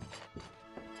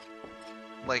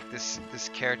like this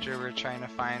character we're trying to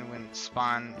find wouldn't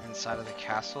spawn inside of the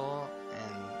castle,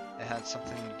 and it had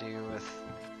something to do with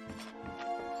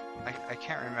I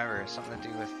can't remember, something to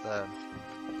do with the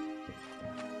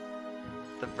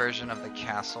version of the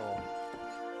castle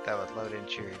that would load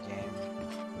into your game.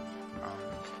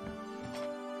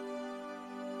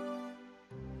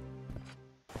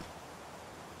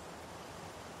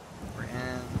 We're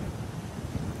in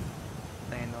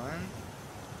Lainlyn.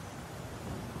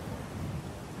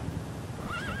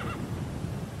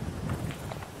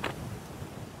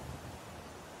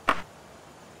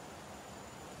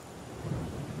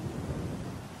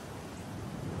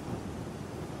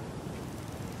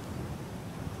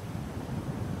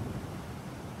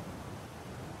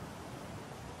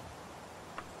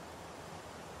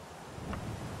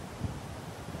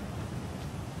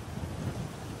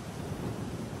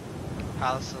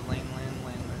 Palace of Lainlyn,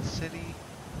 Lainlyn City.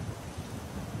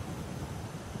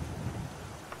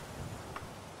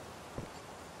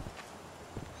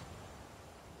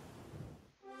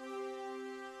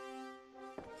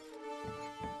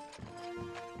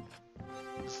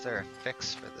 Is there a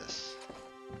fix for this?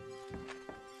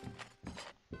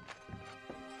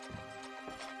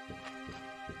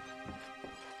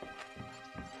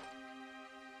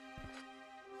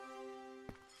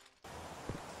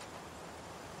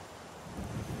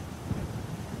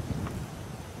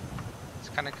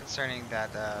 Kind of concerning that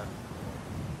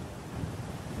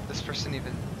this person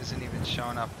isn't even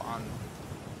showing up on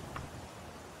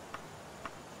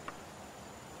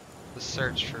the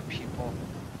search for people.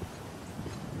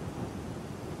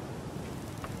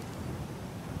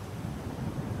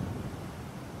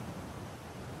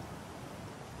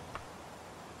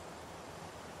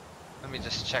 Let me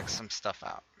just check some stuff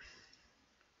out.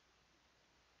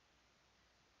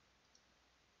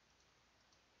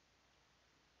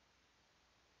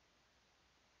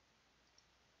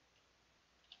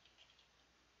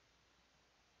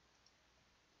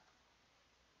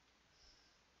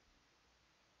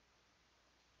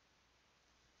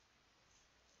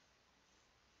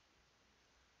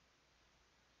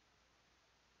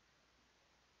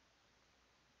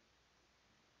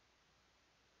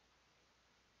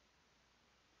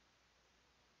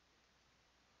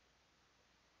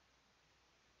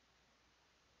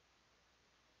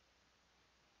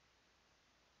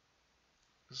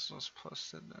 This was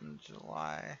posted in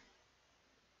July.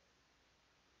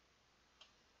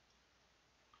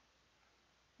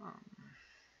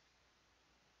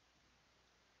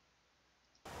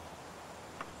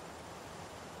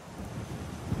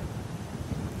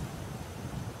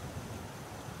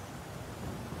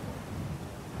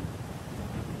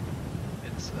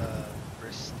 It's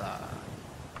Brista.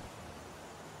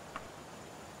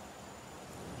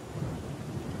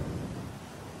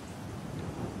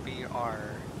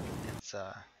 BR. It's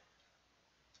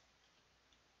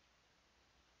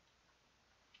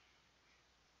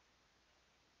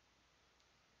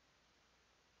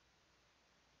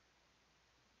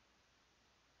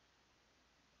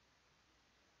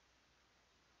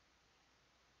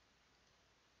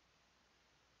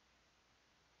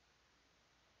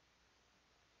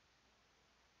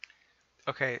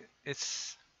okay,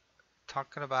 it's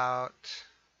talking about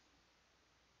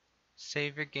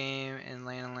save your game in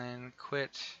Lainlyn,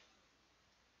 quit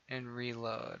and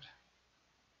reload.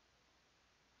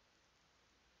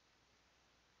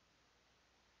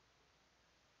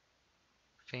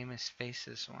 Famous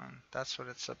Faces one. That's what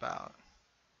it's about.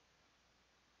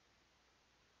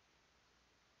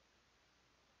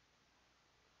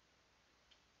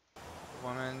 The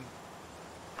woman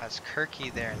has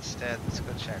Kirky there instead. Let's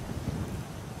go check.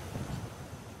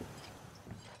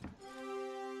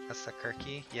 That's the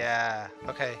Kirky? Yeah.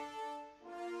 Okay.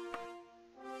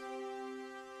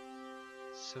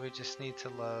 So we just need to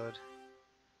load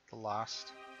the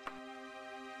Lost.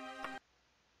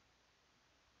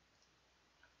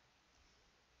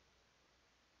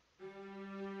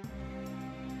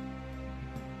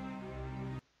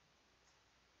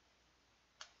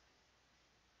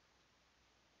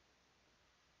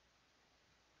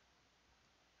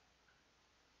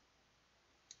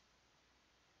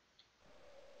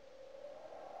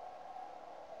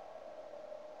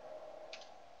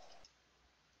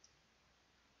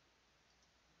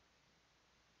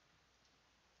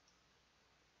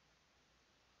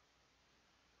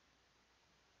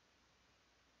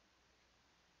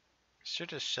 Should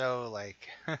just show like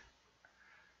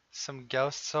some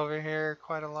ghosts over here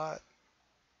quite a lot.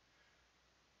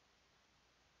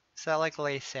 Is that like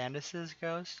Lysandus's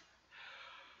ghost?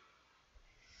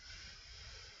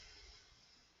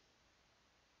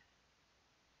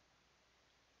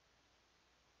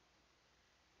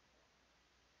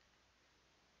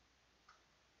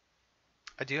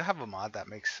 I do have a mod that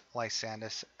makes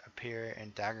Lysandus appear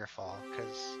in Daggerfall,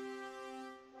 because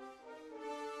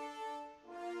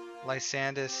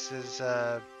Lysandus is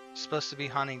supposed to be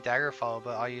haunting Daggerfall,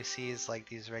 but all you see is like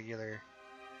these regular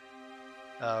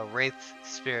wraith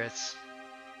spirits.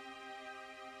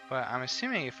 But I'm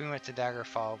assuming if we went to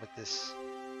Daggerfall with this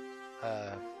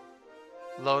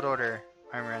load order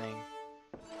I'm running,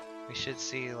 we should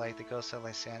see like the ghost of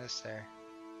Lysandus there.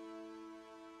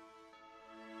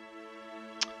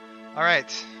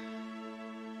 Alright.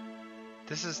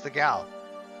 This is the gal.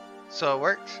 So it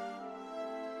worked.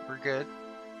 We're good.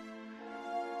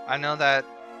 I know that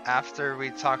after we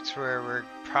talk to her, we're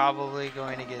probably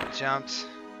going to get jumped.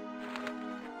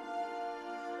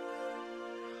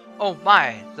 Oh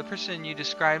my! The person you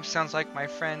described sounds like my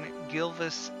friend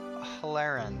Gilvis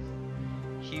Hilaran.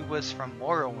 He was from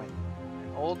Morrowind,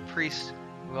 an old priest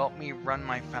who helped me run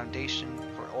my foundation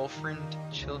for orphaned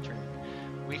children.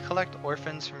 We collect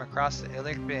orphans from across the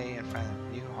Iliac Bay and find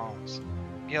them new homes.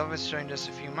 Gilvis joined us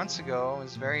a few months ago and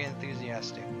was very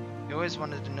enthusiastic. He always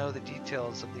wanted to know the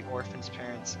details of the orphans'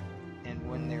 parents and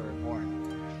when they were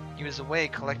born. He was away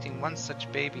collecting one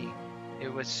such baby. It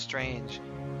was strange.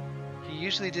 He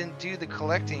usually didn't do the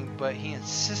collecting, but he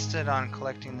insisted on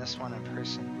collecting this one in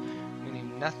person. We knew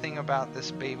nothing about this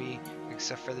baby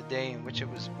except for the day in which it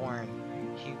was born.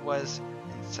 He was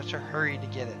in such a hurry to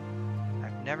get it.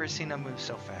 I've never seen him move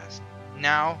so fast.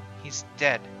 Now he's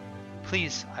dead.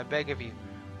 Please, I beg of you,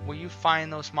 will you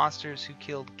find those monsters who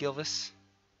killed Gilvis?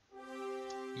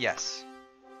 Yes.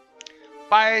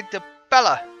 By the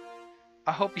Bella!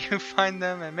 I hope you find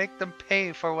them and make them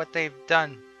pay for what they've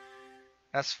done.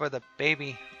 As for the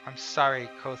baby, I'm sorry,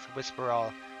 quoth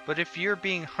Whisperall, but if you're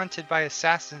being hunted by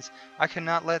assassins, I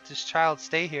cannot let this child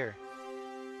stay here.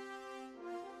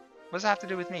 What does that have to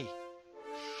do with me?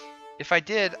 If I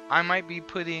did, I might be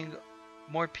putting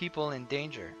more people in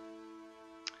danger.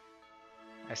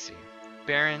 I see.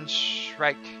 Baron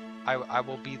Shrike, I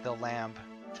will be the lamb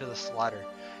to the slaughter.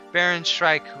 Baron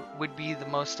Shrike would be the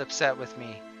most upset with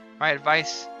me. My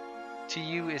advice to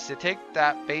you is to take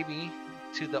that baby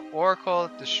to the oracle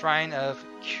at the shrine of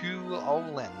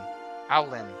Kualin.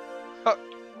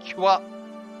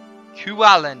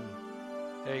 Kualin.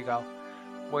 There you go.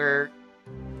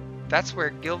 That's where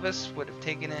Gilvis would have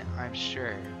taken it, I'm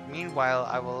sure. Meanwhile,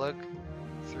 I will look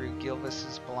through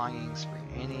Gilvis's belongings for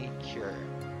any cure.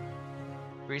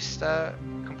 Brista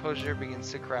composure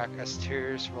begins to crack as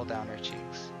tears roll down her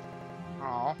cheeks.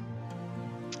 Aww.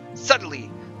 Suddenly,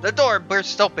 the door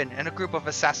bursts open and a group of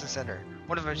assassins enter.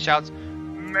 One of them shouts,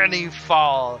 "Many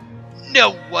fall!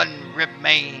 No one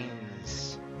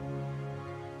remains.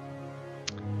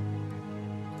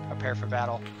 Prepare for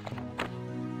battle.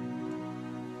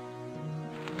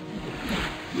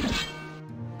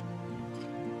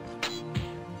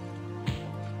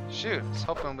 Shoot, I was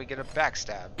hoping we get a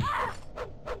backstab.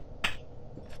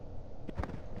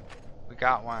 We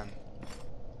got one.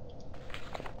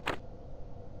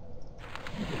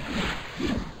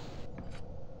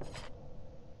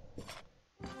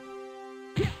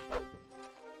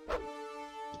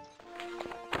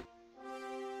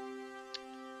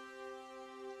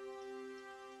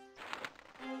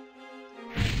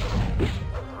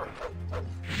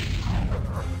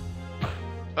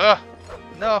 Ugh!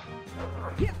 No!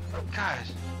 God!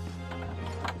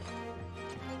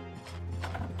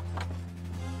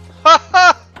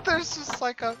 Haha! There's just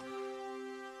like a...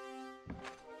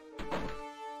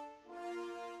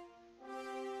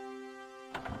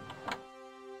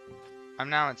 I'm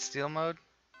now in steel mode.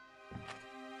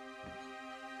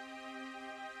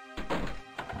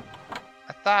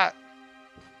 I thought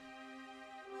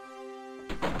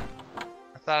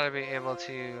I'd be able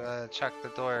to check the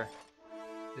door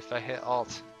if I hit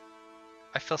Alt.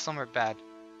 I feel somewhat bad.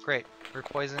 Great, we're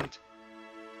poisoned.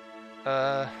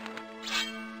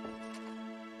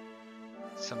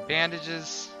 Some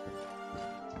bandages.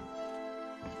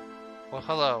 Well,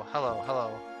 hello, hello,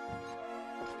 hello.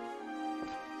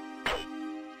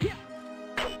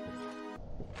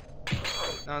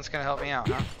 No one's gonna help me out,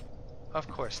 huh? Of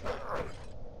course not.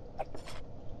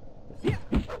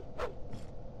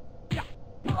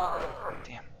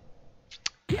 Damn.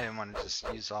 I didn't want to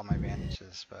just use all my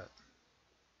bandages, but...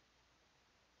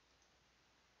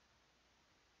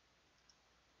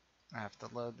 I have to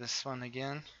load this one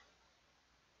again.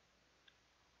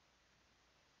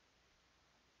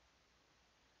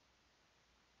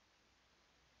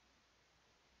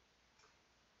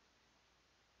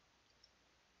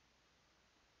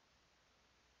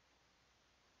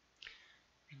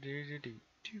 Do do do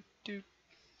do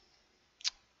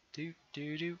do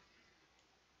do do.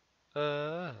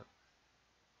 All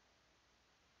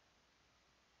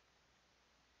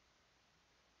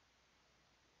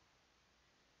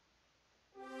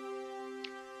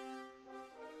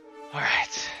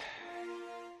right.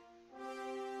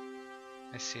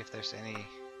 Let's see if there's any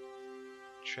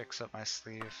tricks up my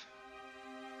sleeve.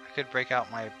 I could break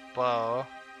out my bow.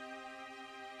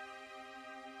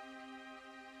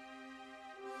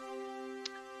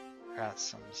 Got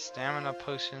some stamina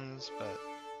potions, but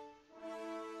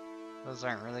those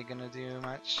aren't really gonna do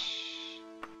much.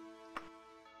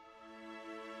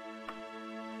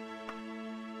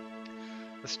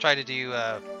 Let's try to do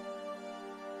alright,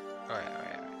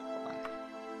 hold on.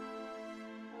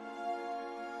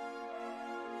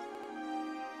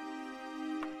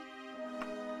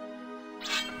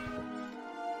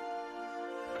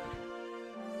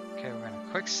 Okay, we're gonna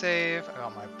quick save. I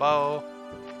got my bow.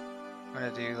 I'm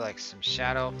gonna do like some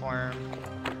shadow form.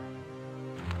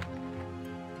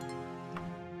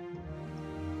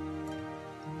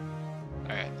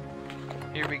 Alright,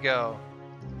 here we go.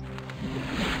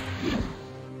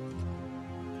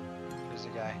 There's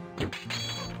the guy.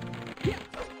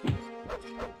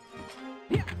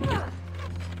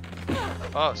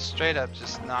 Oh, straight up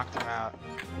just knocked him out.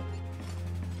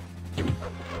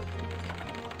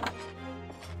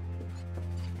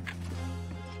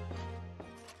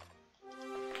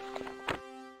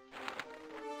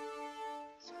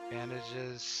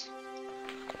 Bandages.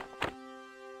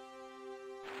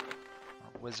 Oh,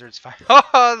 wizard's fire.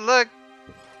 Oh, look!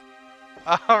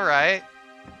 Alright.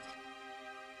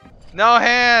 No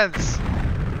hands!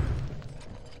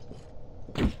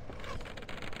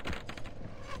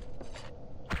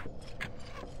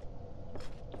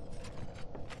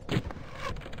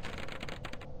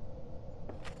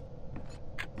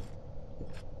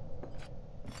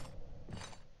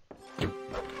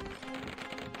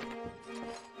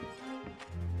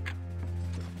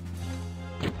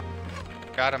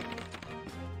 Got him.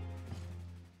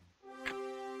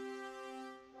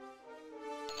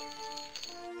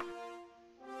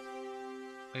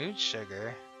 Mood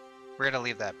sugar. We're gonna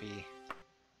leave that be.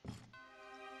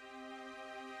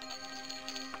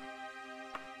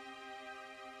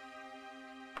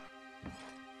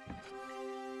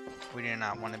 We do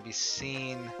not want to be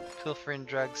seen pilfering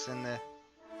drugs in the...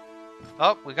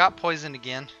 Oh, we got poisoned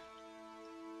again.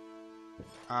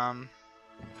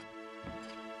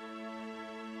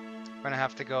 We're gonna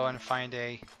have to go and find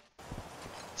a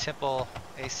temple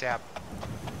ASAP.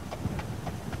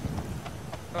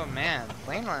 Oh man,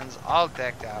 Lainlyn's all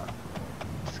decked out.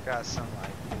 It's got some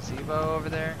like gazebo over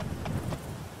there.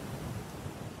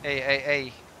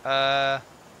 Hey,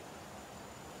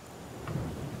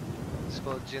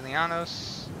 School of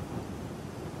Julianos.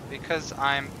 Because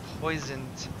I'm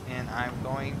poisoned and I'm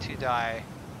going to die.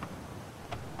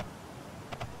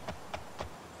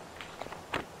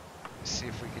 Let's see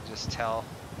if we could just tell.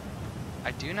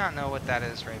 I do not know what that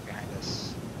is right behind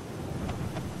us.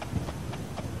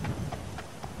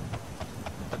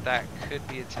 But that could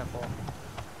be a temple.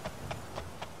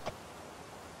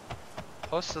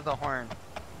 Post of the Horn.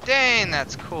 Dang,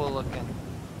 that's cool looking.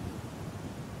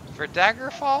 For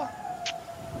Daggerfall?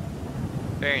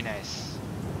 Very nice.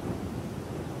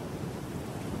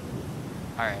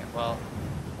 Alright, well,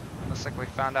 looks like we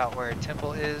found out where a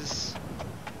temple is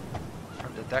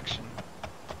from deduction.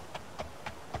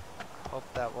 Hope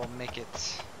that will make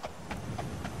it.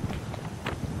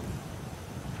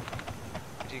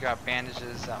 If you got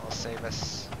bandages, that will save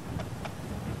us.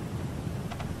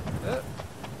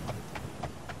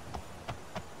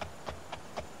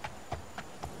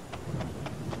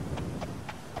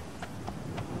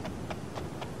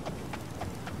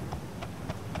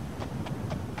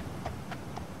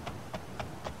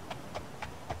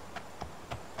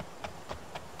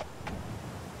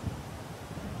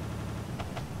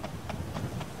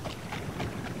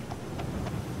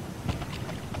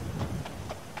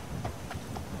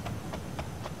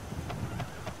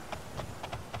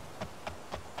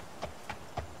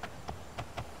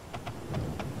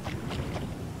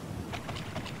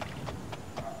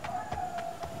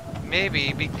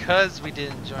 Maybe because we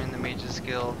didn't join the Mages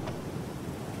Guild,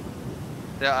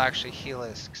 they'll actually heal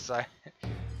us. Cause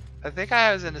I think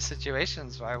I was in a situation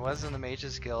where I was in the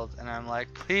Mages Guild and I'm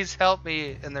like, please help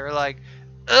me, and they're like,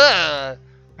 ugh,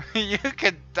 you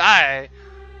could die,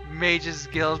 Mages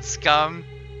Guild scum.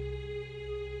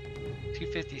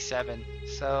 257,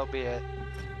 so be it.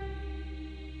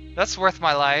 That's worth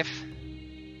my life.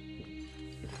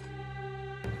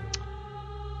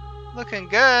 Looking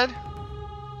good.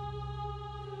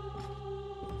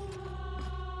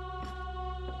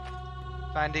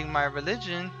 Finding my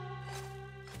religion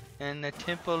in the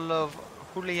Temple of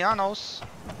Julianos.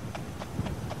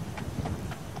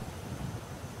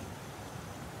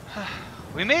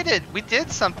 We made it! We did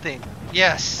something!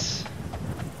 Yes!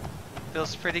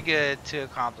 Feels pretty good to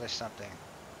accomplish something.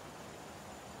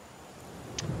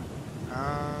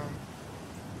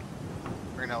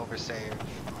 We're gonna oversave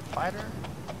on fighter.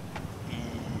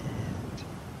 And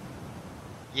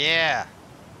yeah!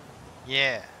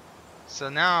 Yeah! So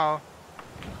now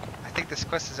I think this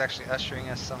quest is actually ushering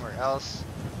us somewhere else.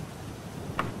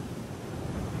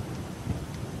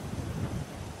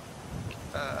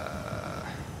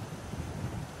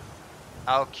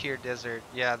 Alkir Desert.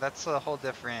 Yeah, that's a whole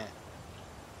different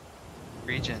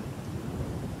region.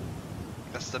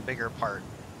 That's the bigger part.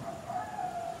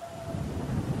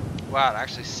 Wow, it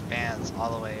actually spans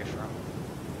all the way from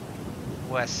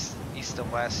west, east to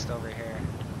west over here.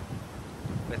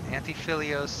 With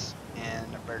Antiphilios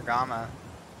and Bergama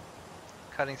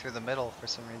cutting through the middle for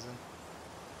some reason.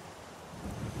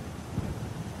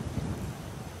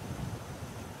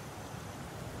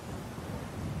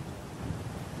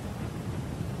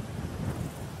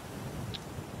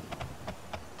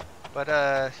 But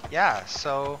yeah,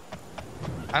 so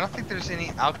I don't think there's any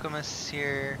alchemists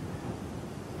here.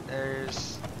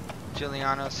 There's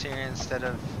Julianos here instead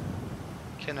of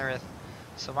Kinnereth.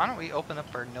 So why don't we open up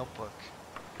our notebook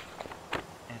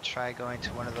and try going to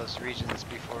one of those regions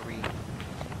before we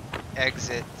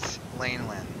exit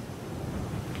Lainlyn.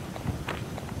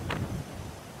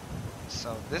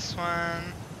 So this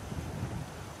one,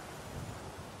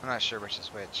 I'm not sure which is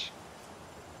which.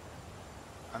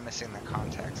 I'm missing the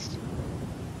context.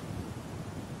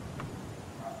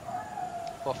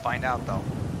 We'll find out though.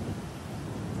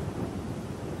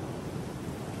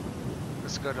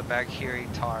 Let's go to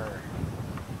Baghiri Tar.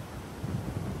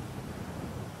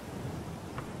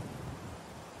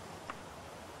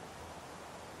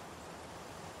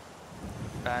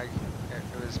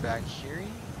 It was Baghiri?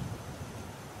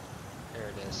 There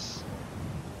it is.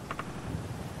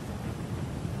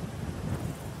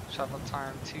 Travel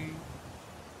time 2.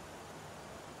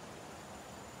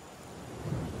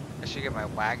 I should get my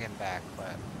wagon back,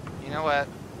 but you know what?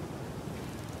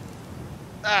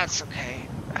 That's okay.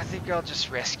 I think I'll just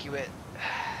rescue it.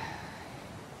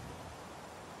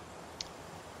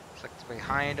 It's like the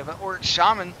behind of an orc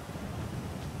shaman.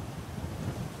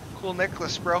 Cool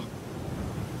necklace, bro.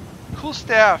 Cool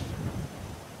staff.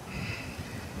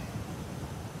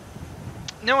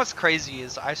 You know what's crazy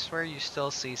is I swear you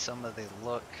still see some of the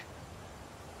look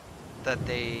that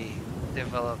they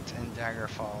developed in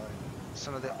Daggerfall and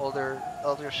some of the older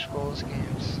Elder Scrolls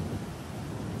games.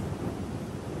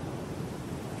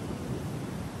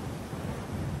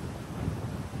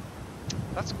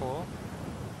 That's cool.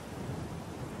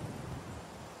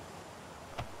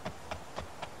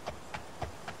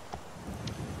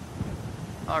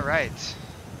 Alright.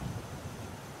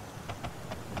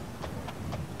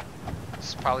 This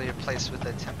is probably a place with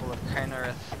the Temple of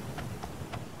Kynareth.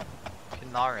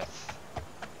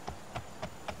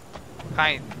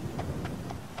 Hi.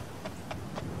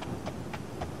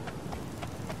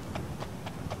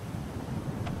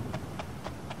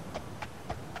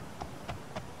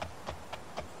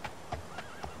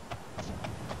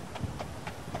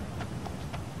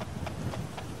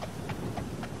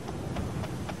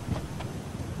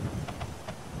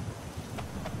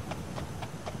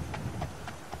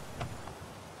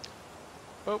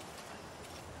 Oh.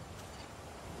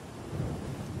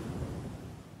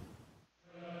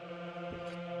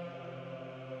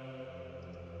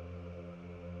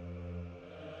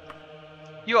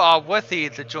 You are worthy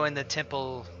to join the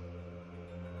temple.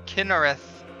 Kynareth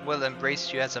will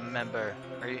embrace you as a member.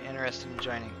 Are you interested in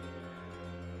joining?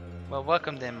 Well,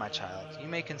 welcome then, my child. You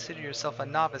may consider yourself a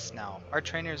novice now. Our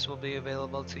trainers will be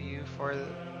available to you for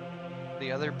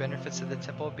the other benefits of the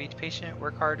temple. Be patient,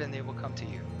 work hard, and they will come to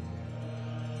you.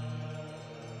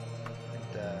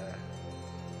 And,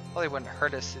 probably wouldn't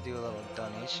hurt us to do a little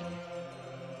donation.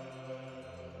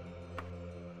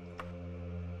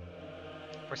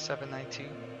 For 792.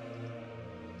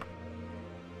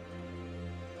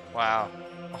 Wow,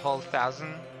 a whole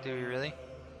 1,000? Do we really?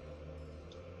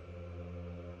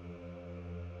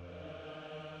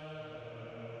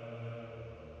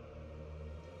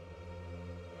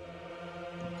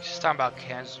 She's talking about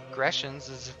transgressions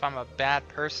as if I'm a bad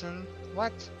person.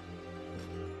 What?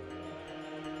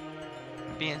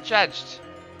 I'm being judged.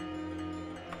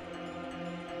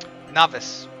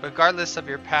 Novice, regardless of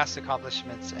your past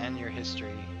accomplishments and your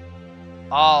history,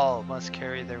 all must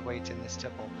carry their weight in this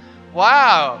temple.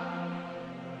 Wow!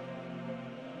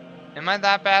 Am I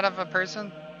that bad of a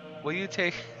person? Will you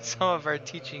take some of our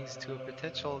teachings to a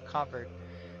potential convert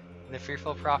in the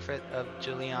fearful prophet of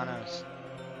Julianos?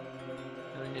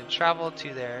 You'll need to travel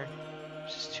to there,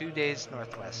 which is 2 days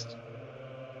northwest.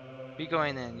 Be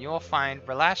going in. You will find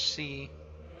Relash Sea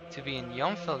to be in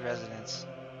Yomfield residence.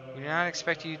 We do not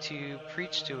expect you to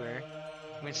preach to her.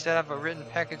 We instead have a written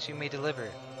package you may deliver,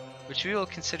 which we will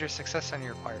consider success on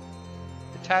your part.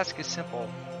 The task is simple.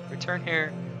 Return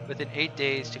here within 8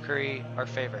 days to curry our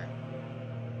favor.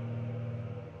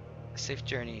 A safe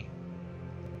journey.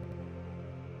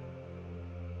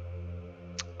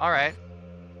 Alright.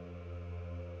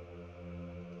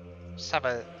 Just have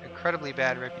an incredibly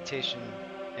bad reputation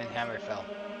in Hammerfell.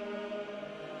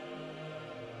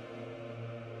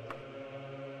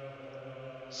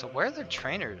 So where are the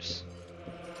trainers?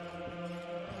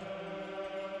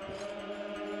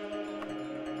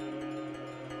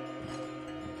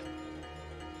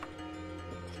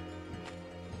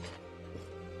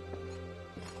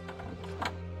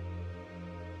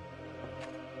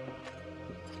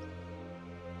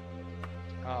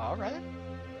 Alright.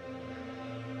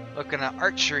 Looking at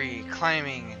archery,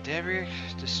 climbing, debris,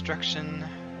 destruction,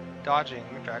 dodging,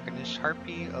 dragonish,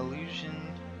 harpy, illusion,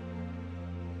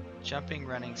 jumping,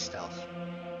 running, stealth.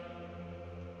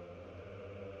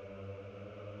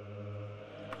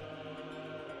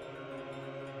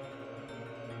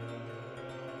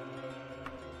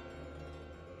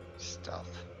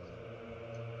 Stealth.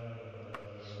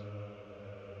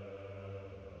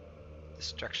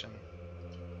 Destruction.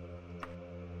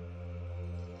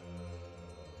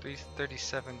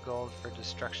 337 gold for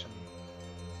destruction.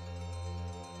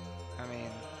 I mean,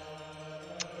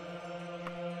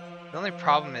 the only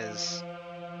problem is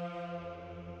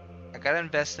I gotta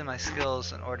invest in my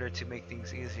skills in order to make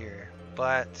things easier,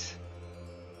 but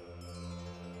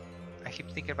I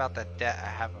keep thinking about that debt I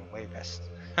have in Wayrest.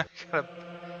 I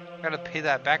gotta pay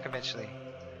that back eventually.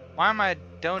 Why am I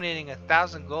donating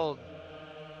 1,000 gold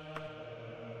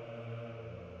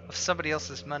of somebody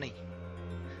else's money?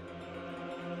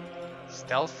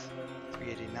 Stealth,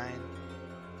 389.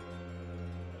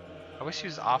 I wish he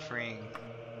was offering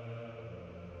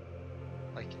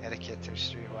like etiquette or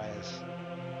streetwise.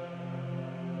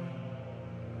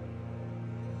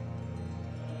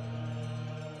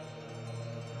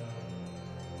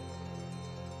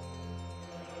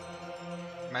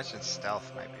 Imagine stealth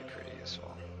might be pretty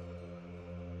useful.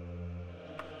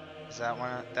 Is that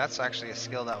one? That's actually a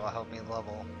skill that will help me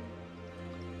level.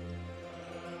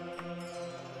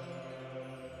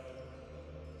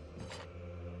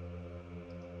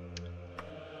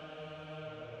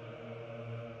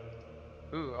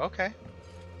 Ooh, okay.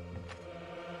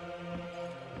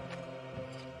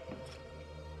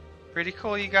 Pretty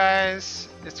cool, you guys.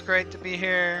 It's great to be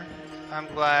here. I'm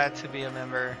glad to be a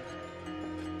member.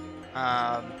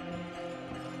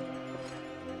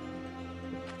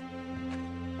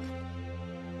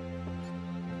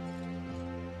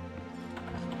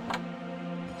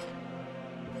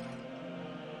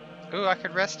 Ooh, I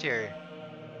could rest here.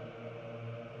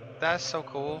 That's so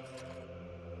cool.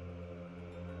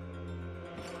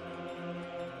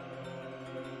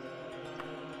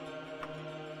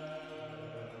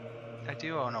 I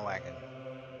do own a wagon.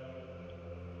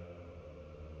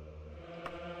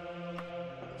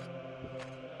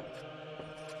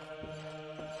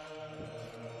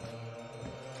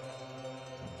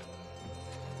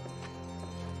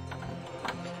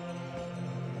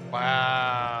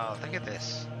 Wow, look at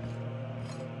this.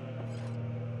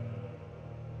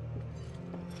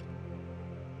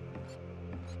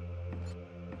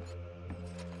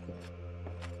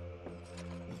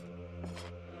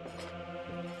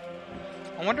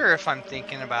 I wonder if I'm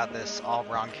thinking about this all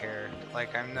wrong here.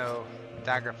 Like, I'm no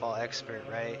Daggerfall expert,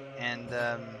 right? And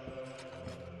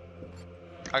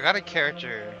I got a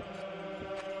character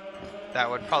that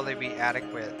would probably be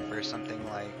adequate for something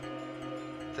like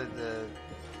the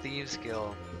Thieves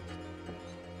Guild,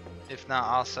 if not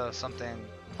also something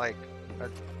like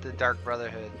the Dark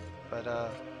Brotherhood. But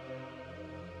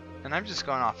and I'm just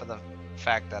going off of the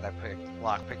fact that I picked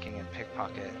lockpicking and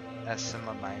pickpocket as some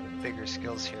of my bigger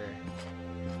skills here.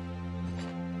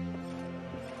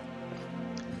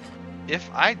 If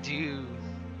I do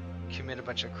commit a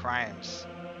bunch of crimes,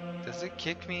 does it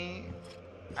kick me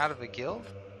out of a guild?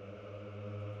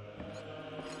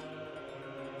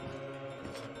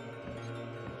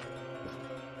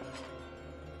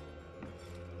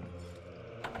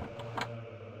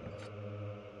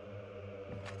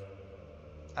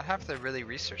 I'd have to really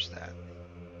research that.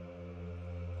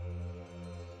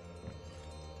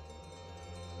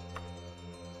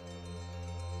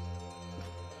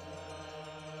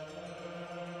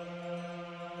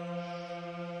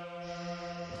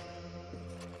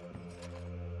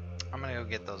 I'm gonna go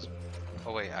get those.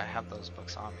 Oh wait, I have those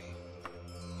books on me.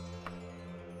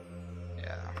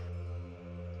 Yeah.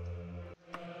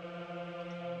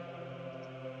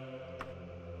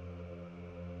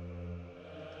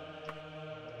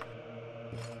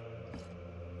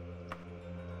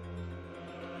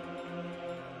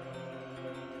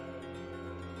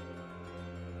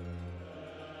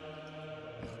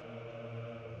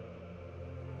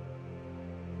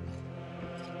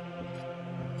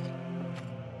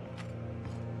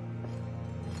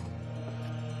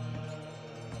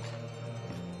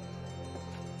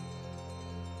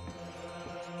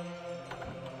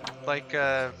 Like,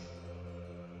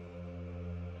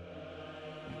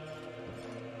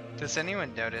 does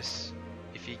anyone notice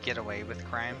if you get away with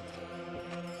crime?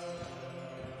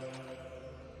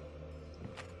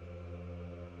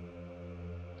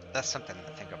 That's something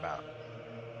to think about.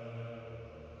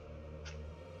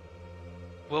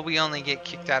 Will we only get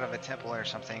kicked out of a temple or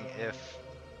something if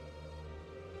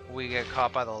we get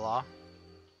caught by the law?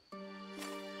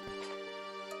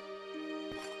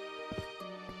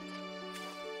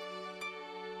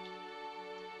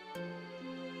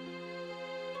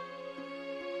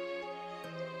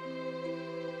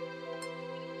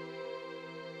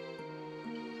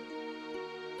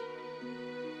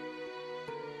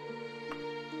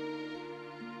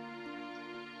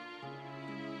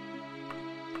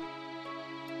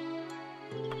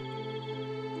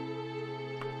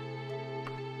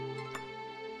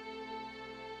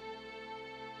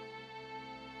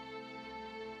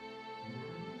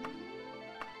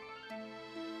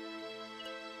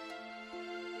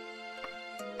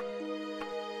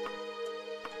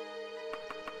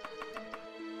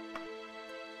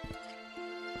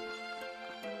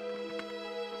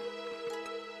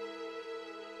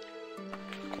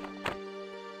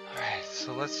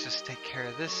 So let's just take care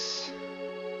of this.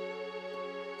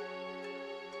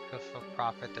 Hoof of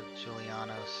Prophet of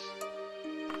Julianos.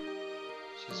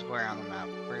 Which is where on the map?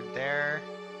 We're there.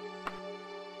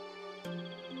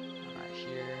 Right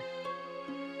here.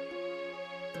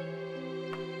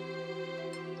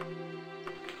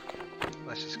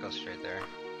 Let's just go straight there.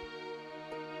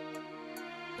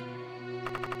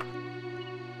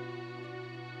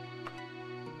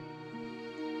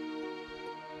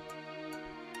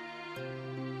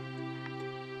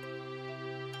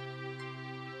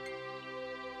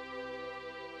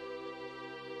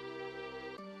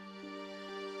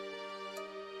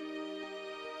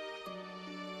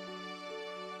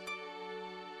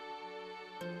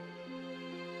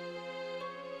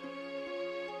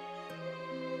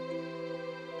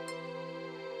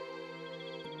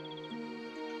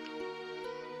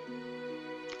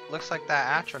 Looks like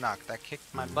that Atronach that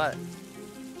kicked my butt.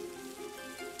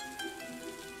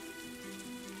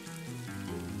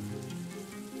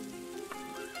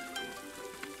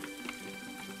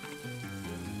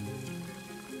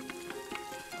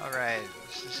 Alright,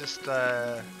 this is just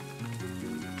a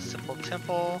simple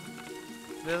temple.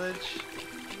 village.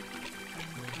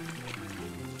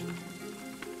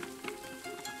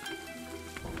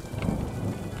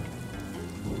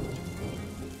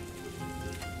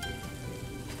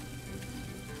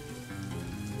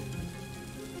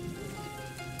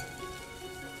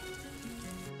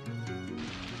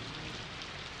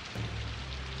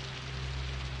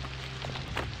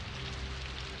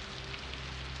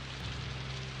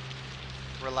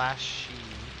 Relashi.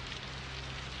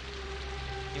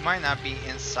 You might not be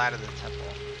inside of the temple.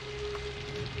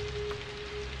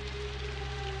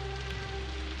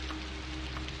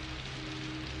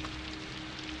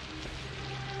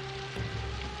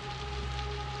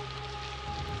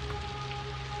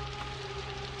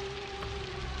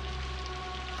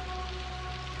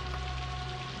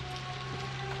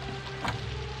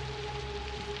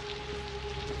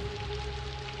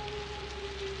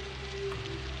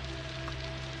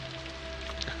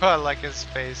 Oh, I like his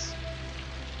face.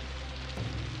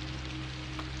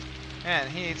 Man,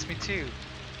 he hates me too.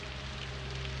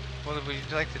 Well, would you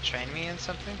like to train me in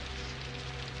something?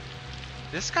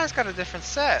 This guy's got a different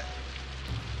set.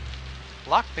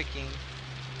 Lockpicking.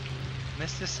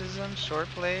 Mysticism, short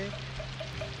blade.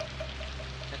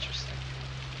 Interesting.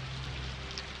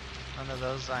 One of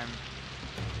those I'm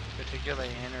particularly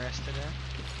interested in.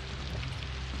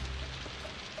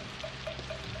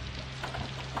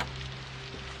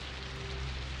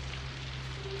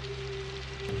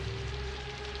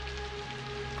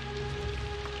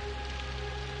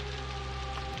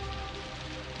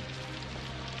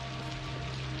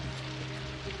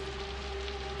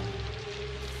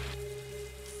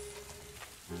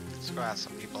 Let's go ask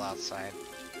some people outside.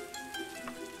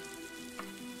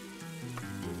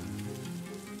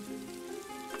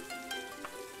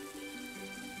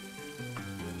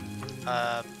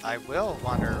 I will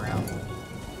wander around.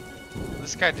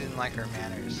 This guy didn't like our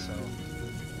manners, so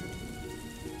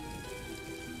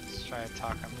let's try to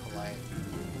talk him polite.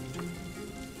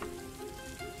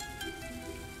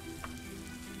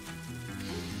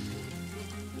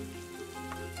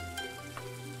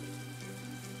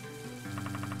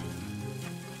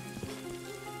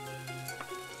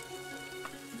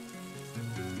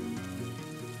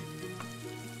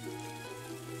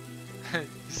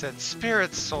 He said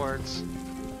spirit swords.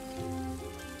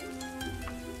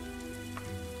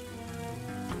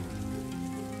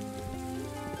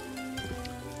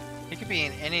 He could be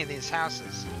in any of these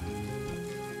houses.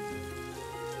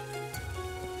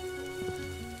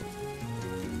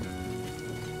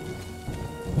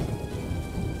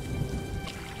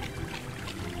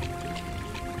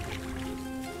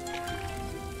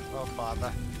 Oh,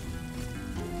 bother.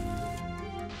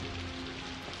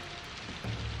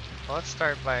 Well, let's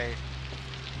start by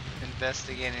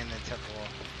investigating the temple.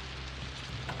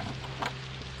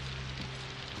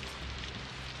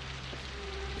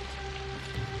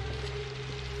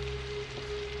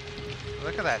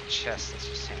 Look at that chest that's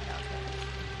just hanging out there.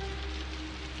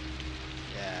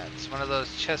 Yeah, it's one of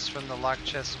those chests from the lock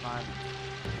chest mod.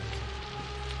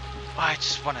 Oh, I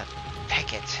just want to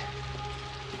pick it.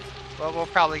 Well, we'll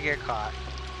probably get caught.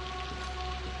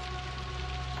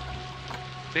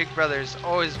 Big Brother's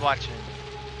always watching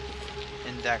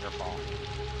in Daggerfall.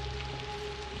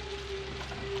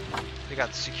 They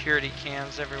got security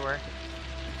cams everywhere.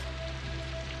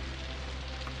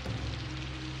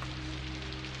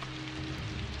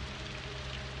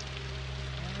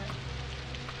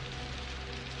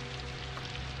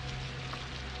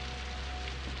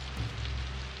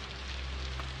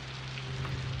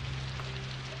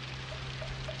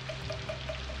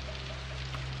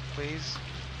 Please.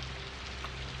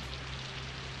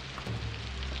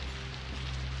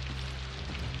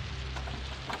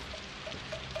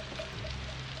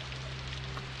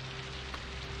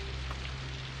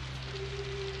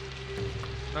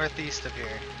 Northeast of here.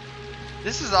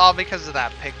 This is all because of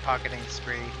that pickpocketing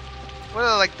spree. What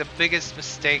are like the biggest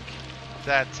mistake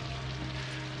that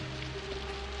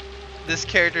this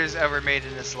character's ever made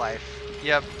in his life?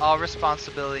 Yep, all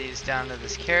responsibility is down to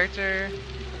this character.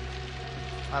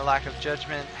 My lack of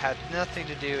judgment had nothing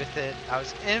to do with it. I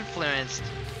was influenced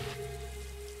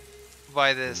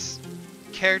by this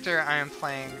character I am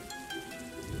playing.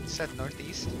 It said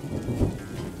Northeast.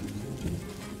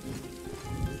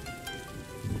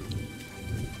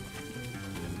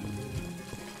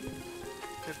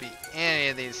 Could be any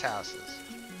of these houses.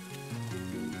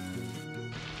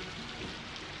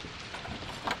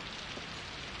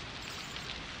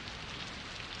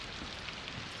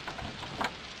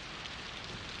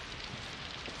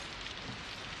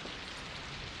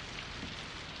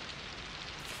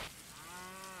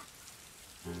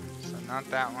 So not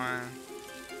that one.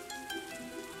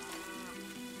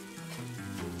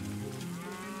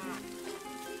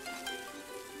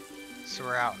 So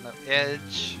we're out on the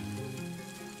edge.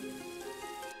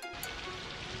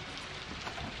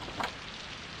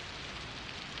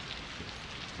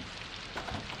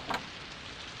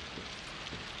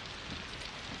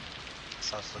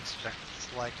 This house looks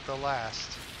just like the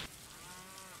last.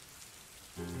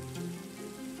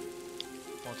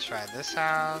 We'll try this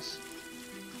house.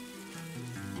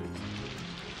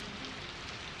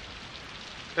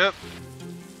 Yep.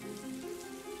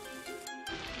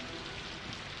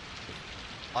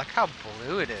 I like how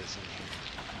blue it is in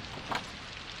here.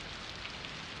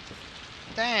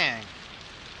 Dang.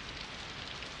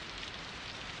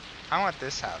 I want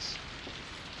this house.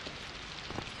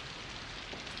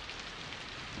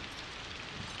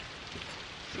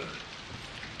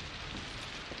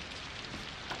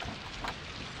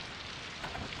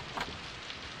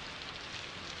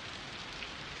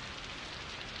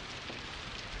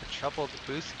 Troubled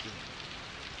Boothkey.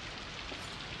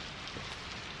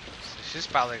 So she's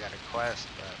probably got a quest,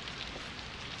 but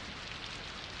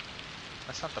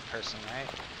that's not the person, right?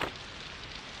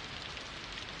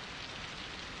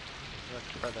 Look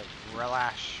for the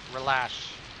relash.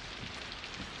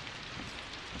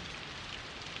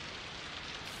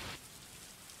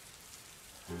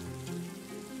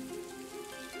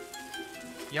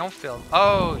 Youngfield.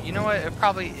 Oh, you know what? It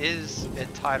probably is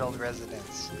entitled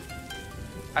residence.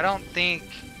 I don't think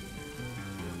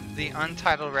the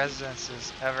untitled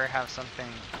residences ever have something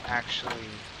actually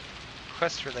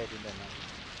quest related in them.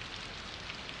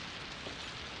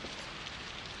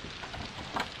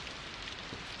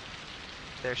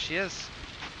 There she is.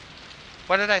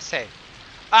 What did I say?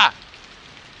 Ah!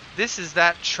 This is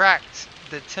that tract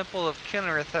the Temple of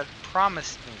Kinnereth had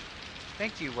promised me.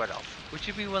 Thank you, Wood Elf. Would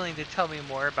you be willing to tell me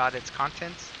more about its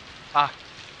contents? Ah,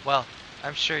 well,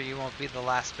 I'm sure you won't be the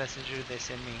last messenger they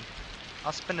send me.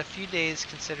 I'll spend a few days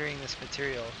considering this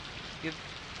material. Give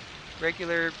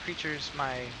regular creatures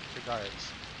my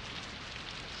regards.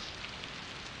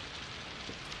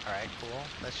 Alright, cool.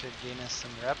 That should gain us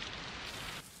some rep.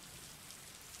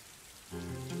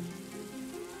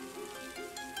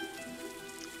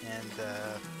 And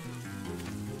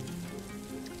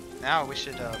now we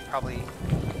should probably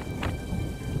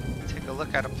take a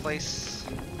look at a place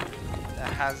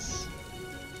that has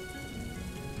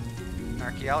an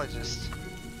archaeologist.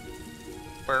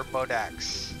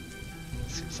 Burbodax.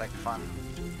 Seems like fun.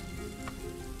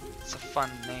 It's a fun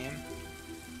name.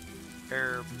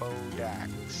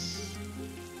 Burbodax.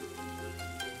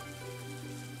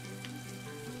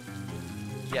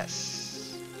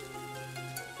 Yes.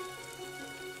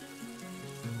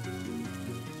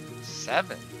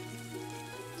 7.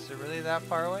 Is it really that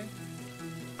far away?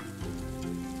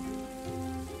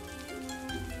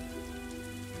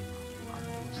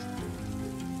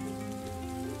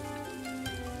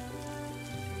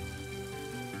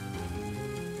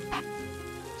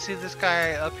 See, this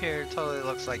guy up here totally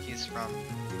looks like he's from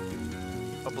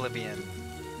Oblivion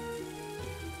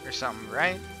or something,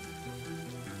 right?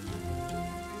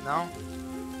 No?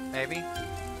 Maybe?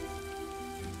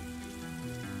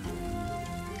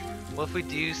 Well, if we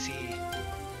do see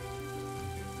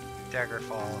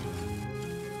Daggerfall,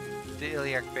 the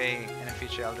Iliac Bay in a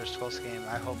future Elder Scrolls game,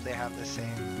 I hope they have the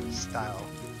same style.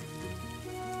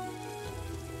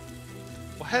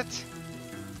 What?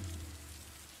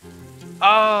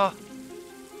 Oh!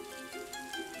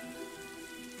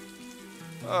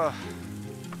 Ugh.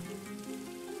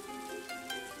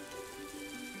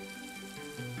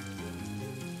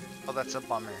 Oh, that's a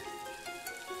bummer.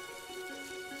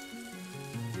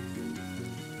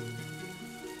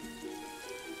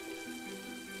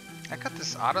 I got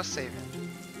this autosave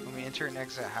in when we enter and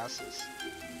exit houses.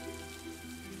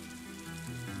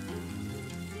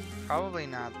 Probably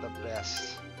not the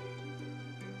best.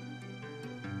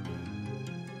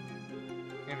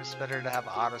 Maybe it's better to have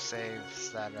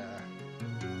autosaves that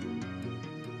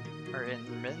are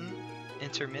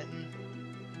intermittent.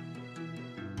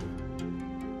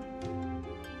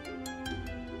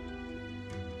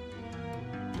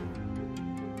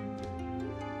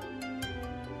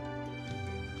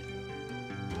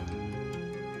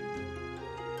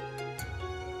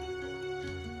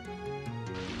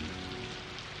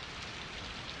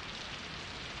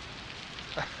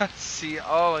 See,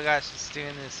 oh my gosh, it's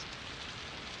doing this.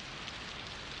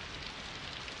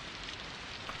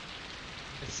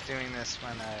 It's doing this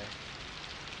when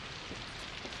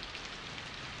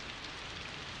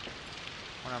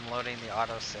I'm loading the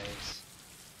autosaves.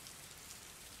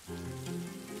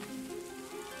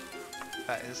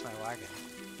 That is my wagon.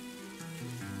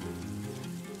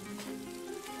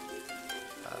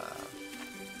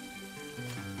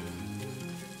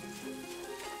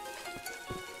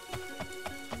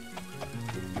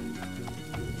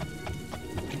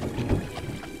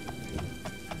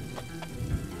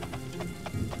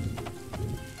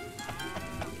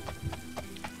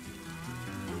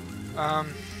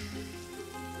 Um.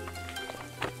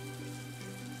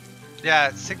 Yeah,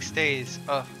 it's 6 days.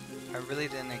 Oh, I really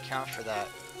didn't account for that.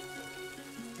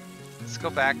 Let's go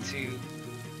back to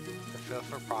the Fill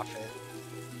for Profit.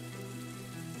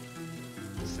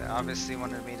 So obviously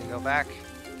wanted me to go back.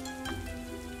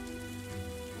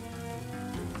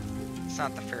 It's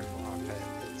not the Fearful outfit.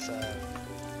 It's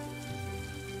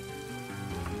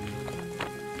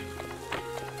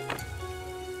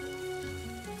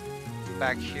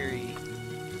back here.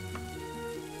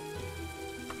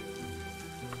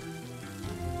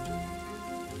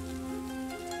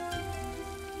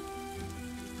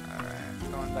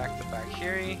 Alright, going back to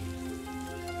Bakhiri.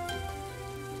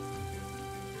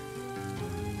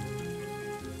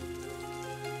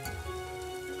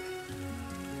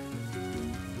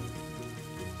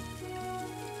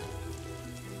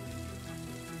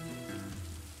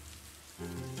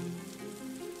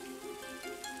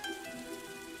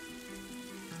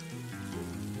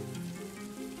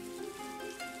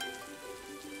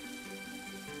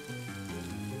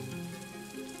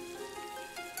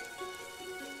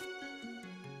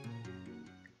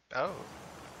 Oh.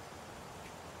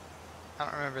 I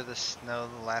don't remember the snow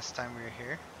the last time we were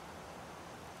here.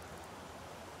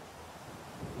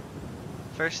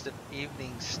 First of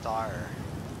Evening Star.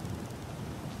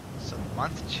 So the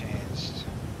month changed.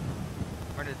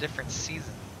 We're in a different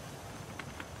season.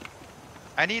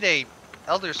 I need a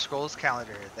Elder Scrolls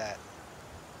calendar that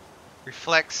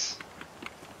reflects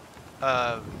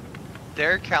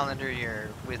their calendar year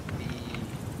with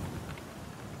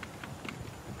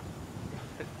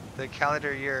the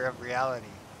calendar year of reality.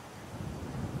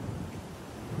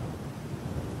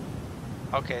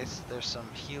 Okay, so there's some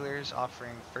healers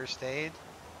offering first aid.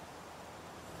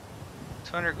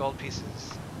 200 gold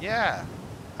pieces. Yeah,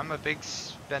 I'm a big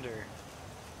spender.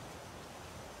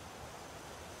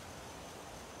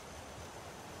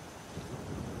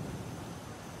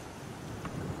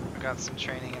 I got some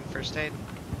training in first aid.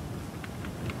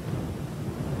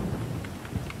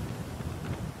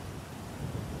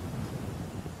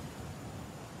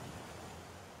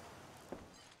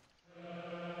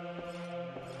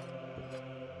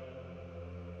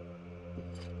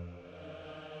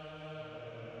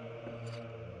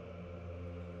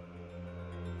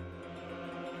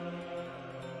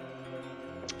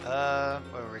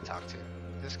 What were we talking to?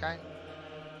 This guy?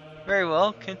 Very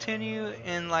well, continue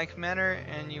in like manner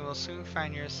and you will soon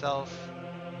find yourself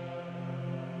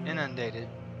inundated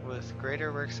with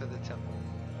greater works of the temple.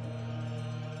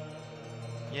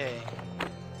 Yay. I'm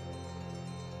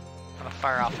gonna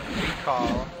fire off a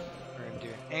recall. We're gonna do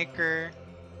an anchor.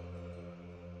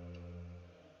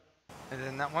 And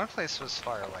then that one place was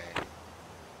far away.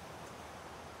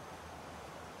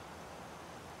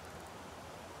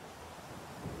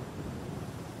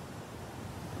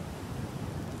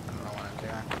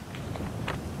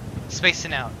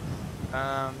 Spacing out.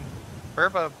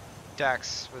 Burba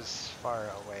Dax was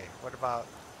far away. What about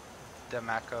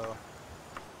Damaco?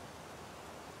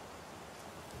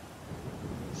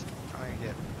 I'm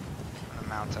gonna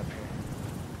mount up here.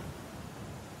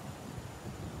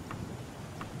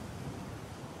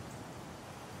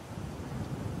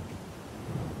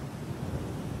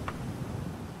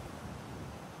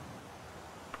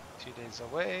 Two days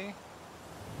away.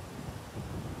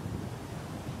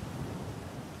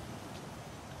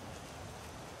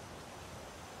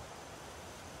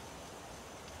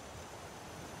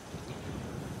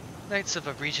 Knights of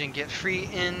a region get free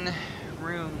in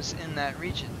rooms in that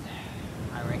region.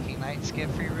 High-ranking knights get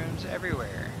free rooms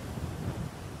everywhere.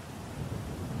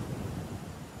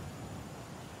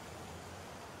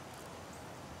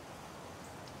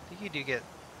 I think you do get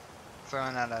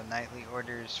thrown out of knightly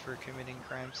orders for committing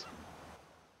crimes.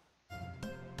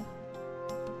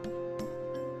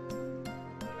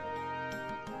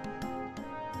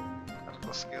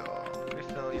 Medical skill.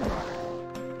 Refill your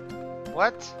water.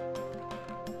 What?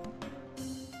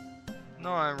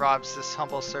 No one robs this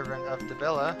humble servant of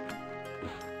Dabilla.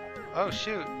 Oh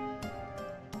shoot.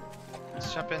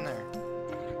 Let's jump in there.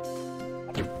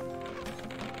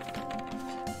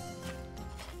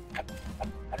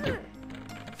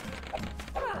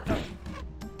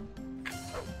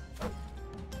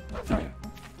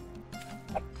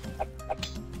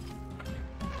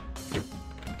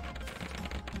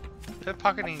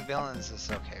 Pocketing villains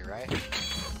is okay, right?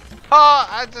 Oh,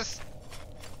 I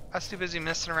was too busy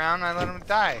messing around, I let him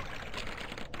die.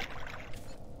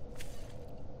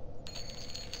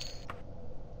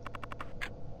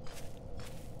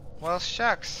 Well,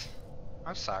 shucks.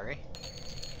 I'm sorry.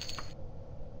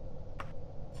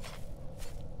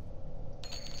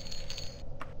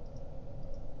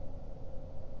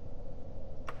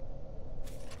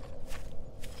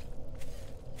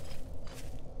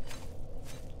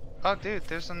 Oh, dude,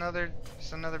 there's another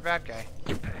bad guy.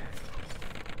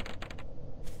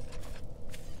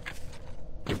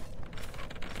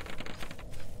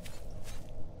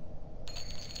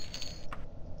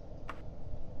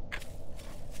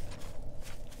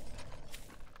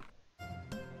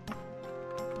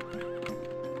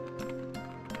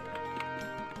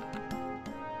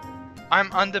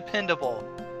 I'm undependable.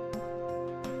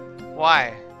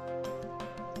 Why?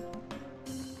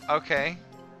 Okay.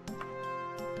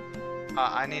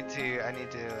 I need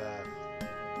to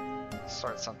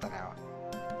sort something out.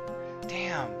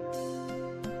 Damn.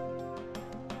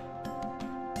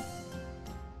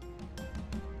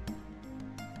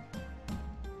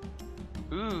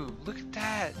 Ooh, look at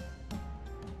that.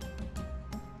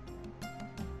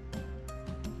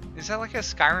 Is that like a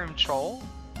Skyrim troll?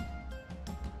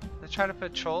 They try to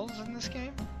put trolls in this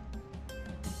game?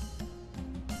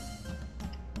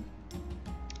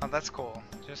 Oh, that's cool.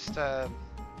 Just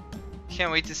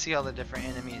can't wait to see all the different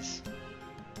enemies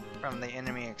from the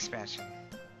enemy expansion.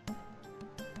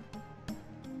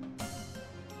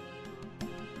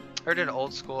 Heard in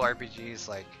old school RPGs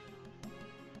like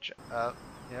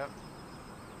yep.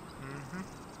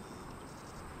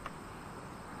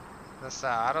 That's the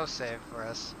autosave for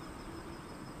us.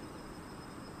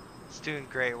 It's doing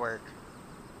great work.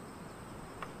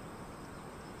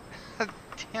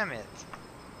 Damn it.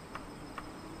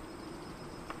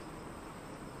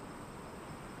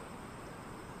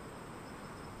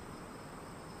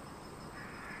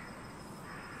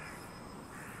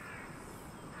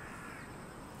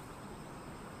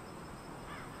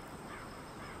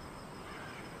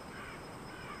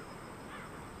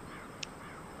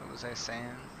 What was I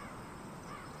saying?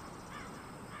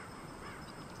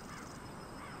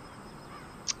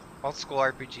 Old school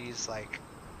RPGs like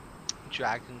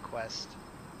Dragon Quest.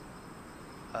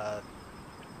 I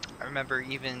remember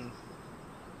even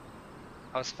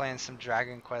I was playing some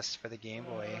Dragon Quest for the Game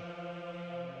Boy,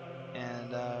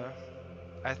 and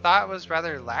I thought it was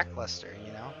rather lackluster,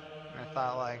 you know? And I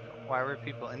thought like, why were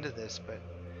people into this? But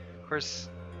of course,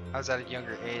 I was at a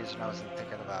younger age and I wasn't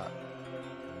thinking about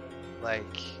like,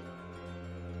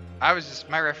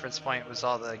 my reference point was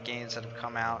all the games that have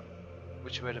come out,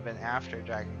 which would have been after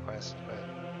Dragon Quest, but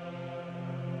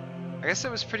I guess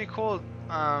it was pretty cool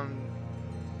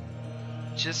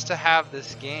just to have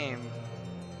this game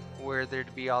where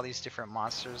there'd be all these different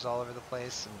monsters all over the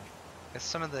place, and I guess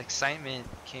some of the excitement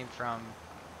came from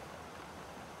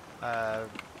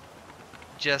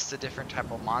just the different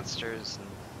type of monsters and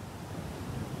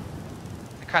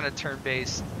the kind of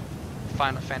turn-based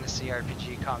Final Fantasy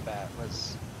RPG combat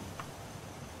was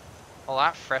a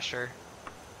lot fresher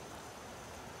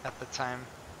at the time.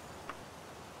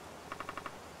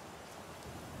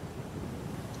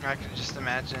 I could just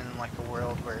imagine like a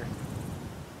world where,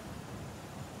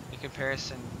 in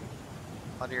comparison,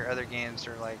 a lot of your other games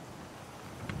are like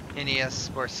NES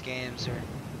sports games, or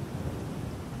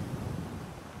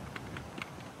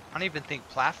I don't even think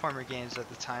platformer games at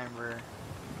the time were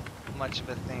much of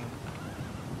a thing.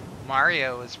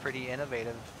 Mario was pretty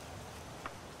innovative.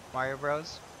 Mario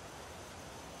Bros.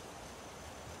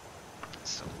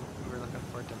 So we were looking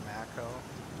for Damaco.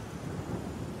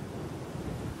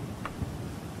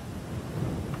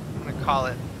 I'm gonna call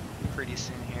it pretty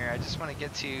soon here. I just want to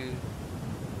get to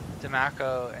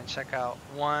Damaco and check out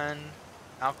one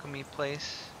alchemy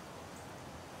place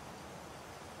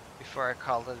before I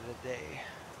call it a day.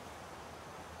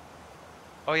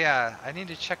 Oh yeah, I need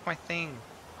to check my thing.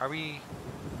 Are we...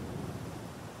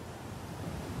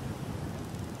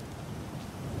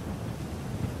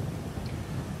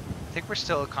 I think we're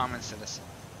still a common citizen.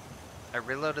 I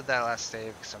reloaded that last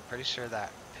save because I'm pretty sure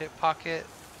that pickpocket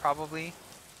probably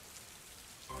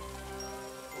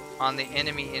on the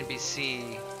enemy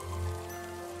NPC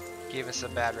gave us a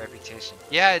bad reputation.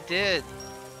 Yeah, it did.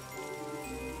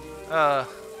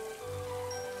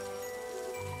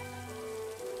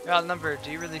 Number,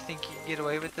 do you really think you can get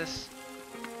away with this?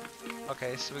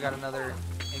 Okay, so we got another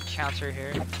encounter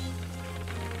here.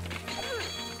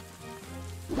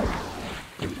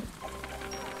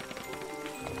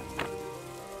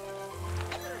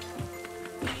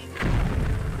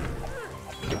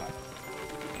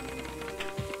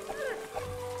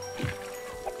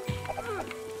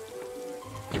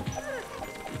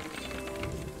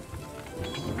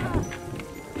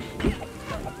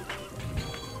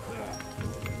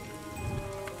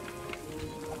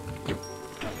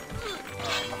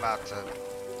 To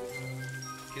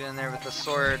get in there with the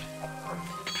sword.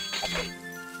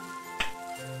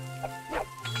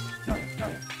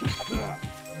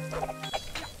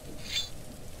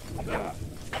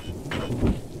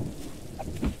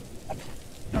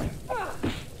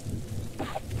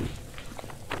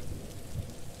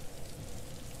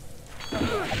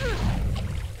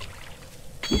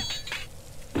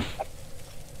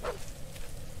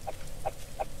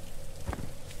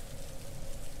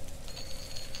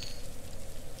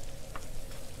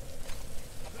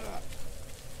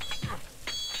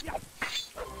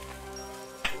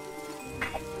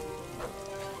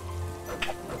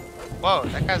 Whoa,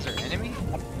 that guy's our enemy?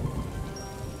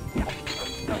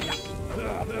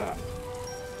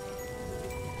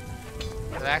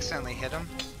 Did I accidentally hit him?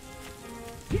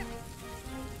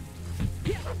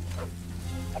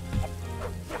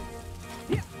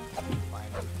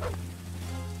 Find him.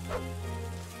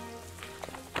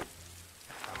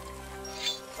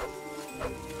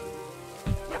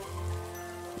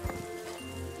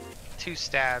 2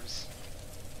 stabs.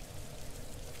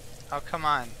 Oh, come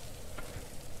on.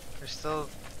 There's still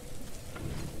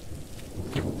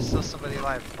somebody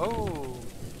alive. Oh!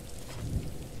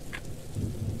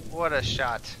 What a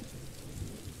shot.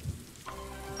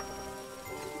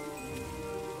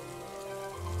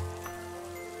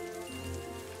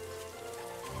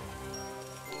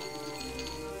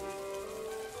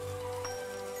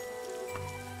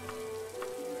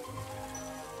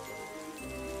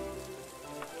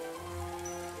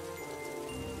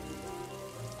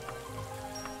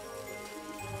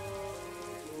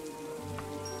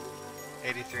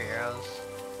 Arrows.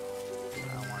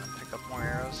 I want to pick up more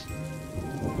arrows.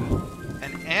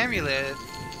 An amulet?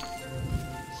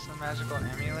 Some magical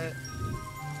amulet?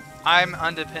 I'm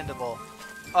undependable.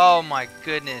 Oh my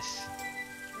goodness.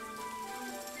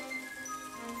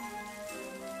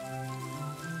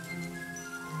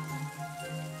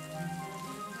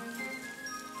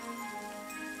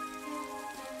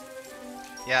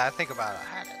 Yeah, I think about it. I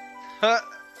had it.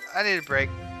 I need a break.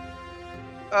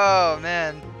 Oh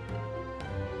man.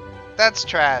 That's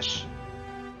trash.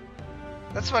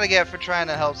 That's what I get for trying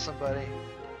to help somebody.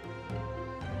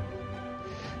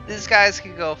 These guys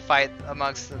can go fight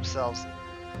amongst themselves.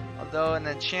 Although an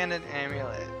enchanted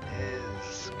amulet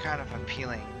is kind of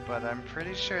appealing, but I'm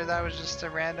pretty sure that was just a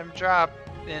random drop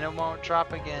and it won't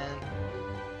drop again.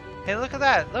 Hey, look at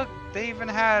that. Look, they even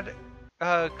had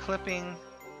clipping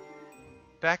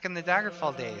back in the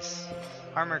Daggerfall days.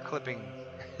 Armor clipping.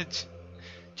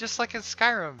 Just like in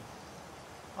Skyrim.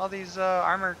 All these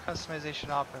armor customization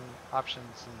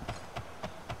options, and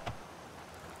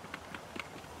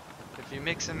if you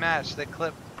mix and match, they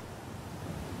clip.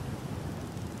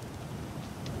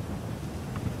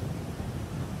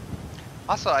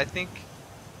 Also, I think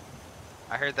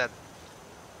I heard that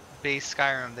base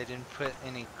Skyrim they didn't put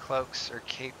any cloaks or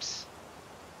capes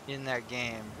in that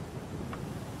game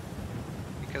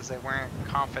because they weren't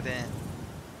confident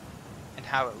in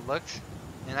how it looked,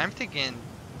 and I'm thinking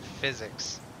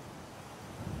physics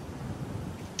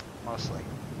mostly,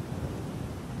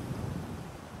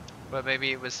 but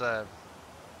maybe it was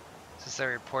since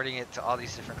they're reporting it to all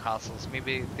these different consoles,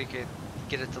 maybe they could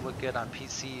get it to look good on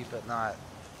PC but not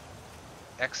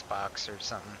Xbox or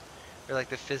something, or like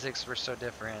the physics were so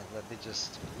different that they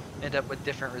just end up with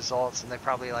different results and they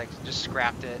probably like just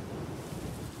scrapped it.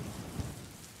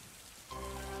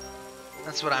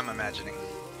 That's what I'm imagining.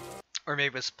 Or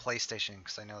maybe it's PlayStation,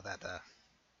 because I know that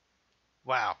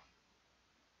wow.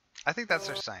 I think that's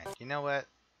their sign. You know what?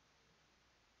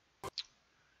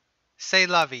 C'est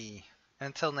la vie.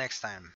 Until next time.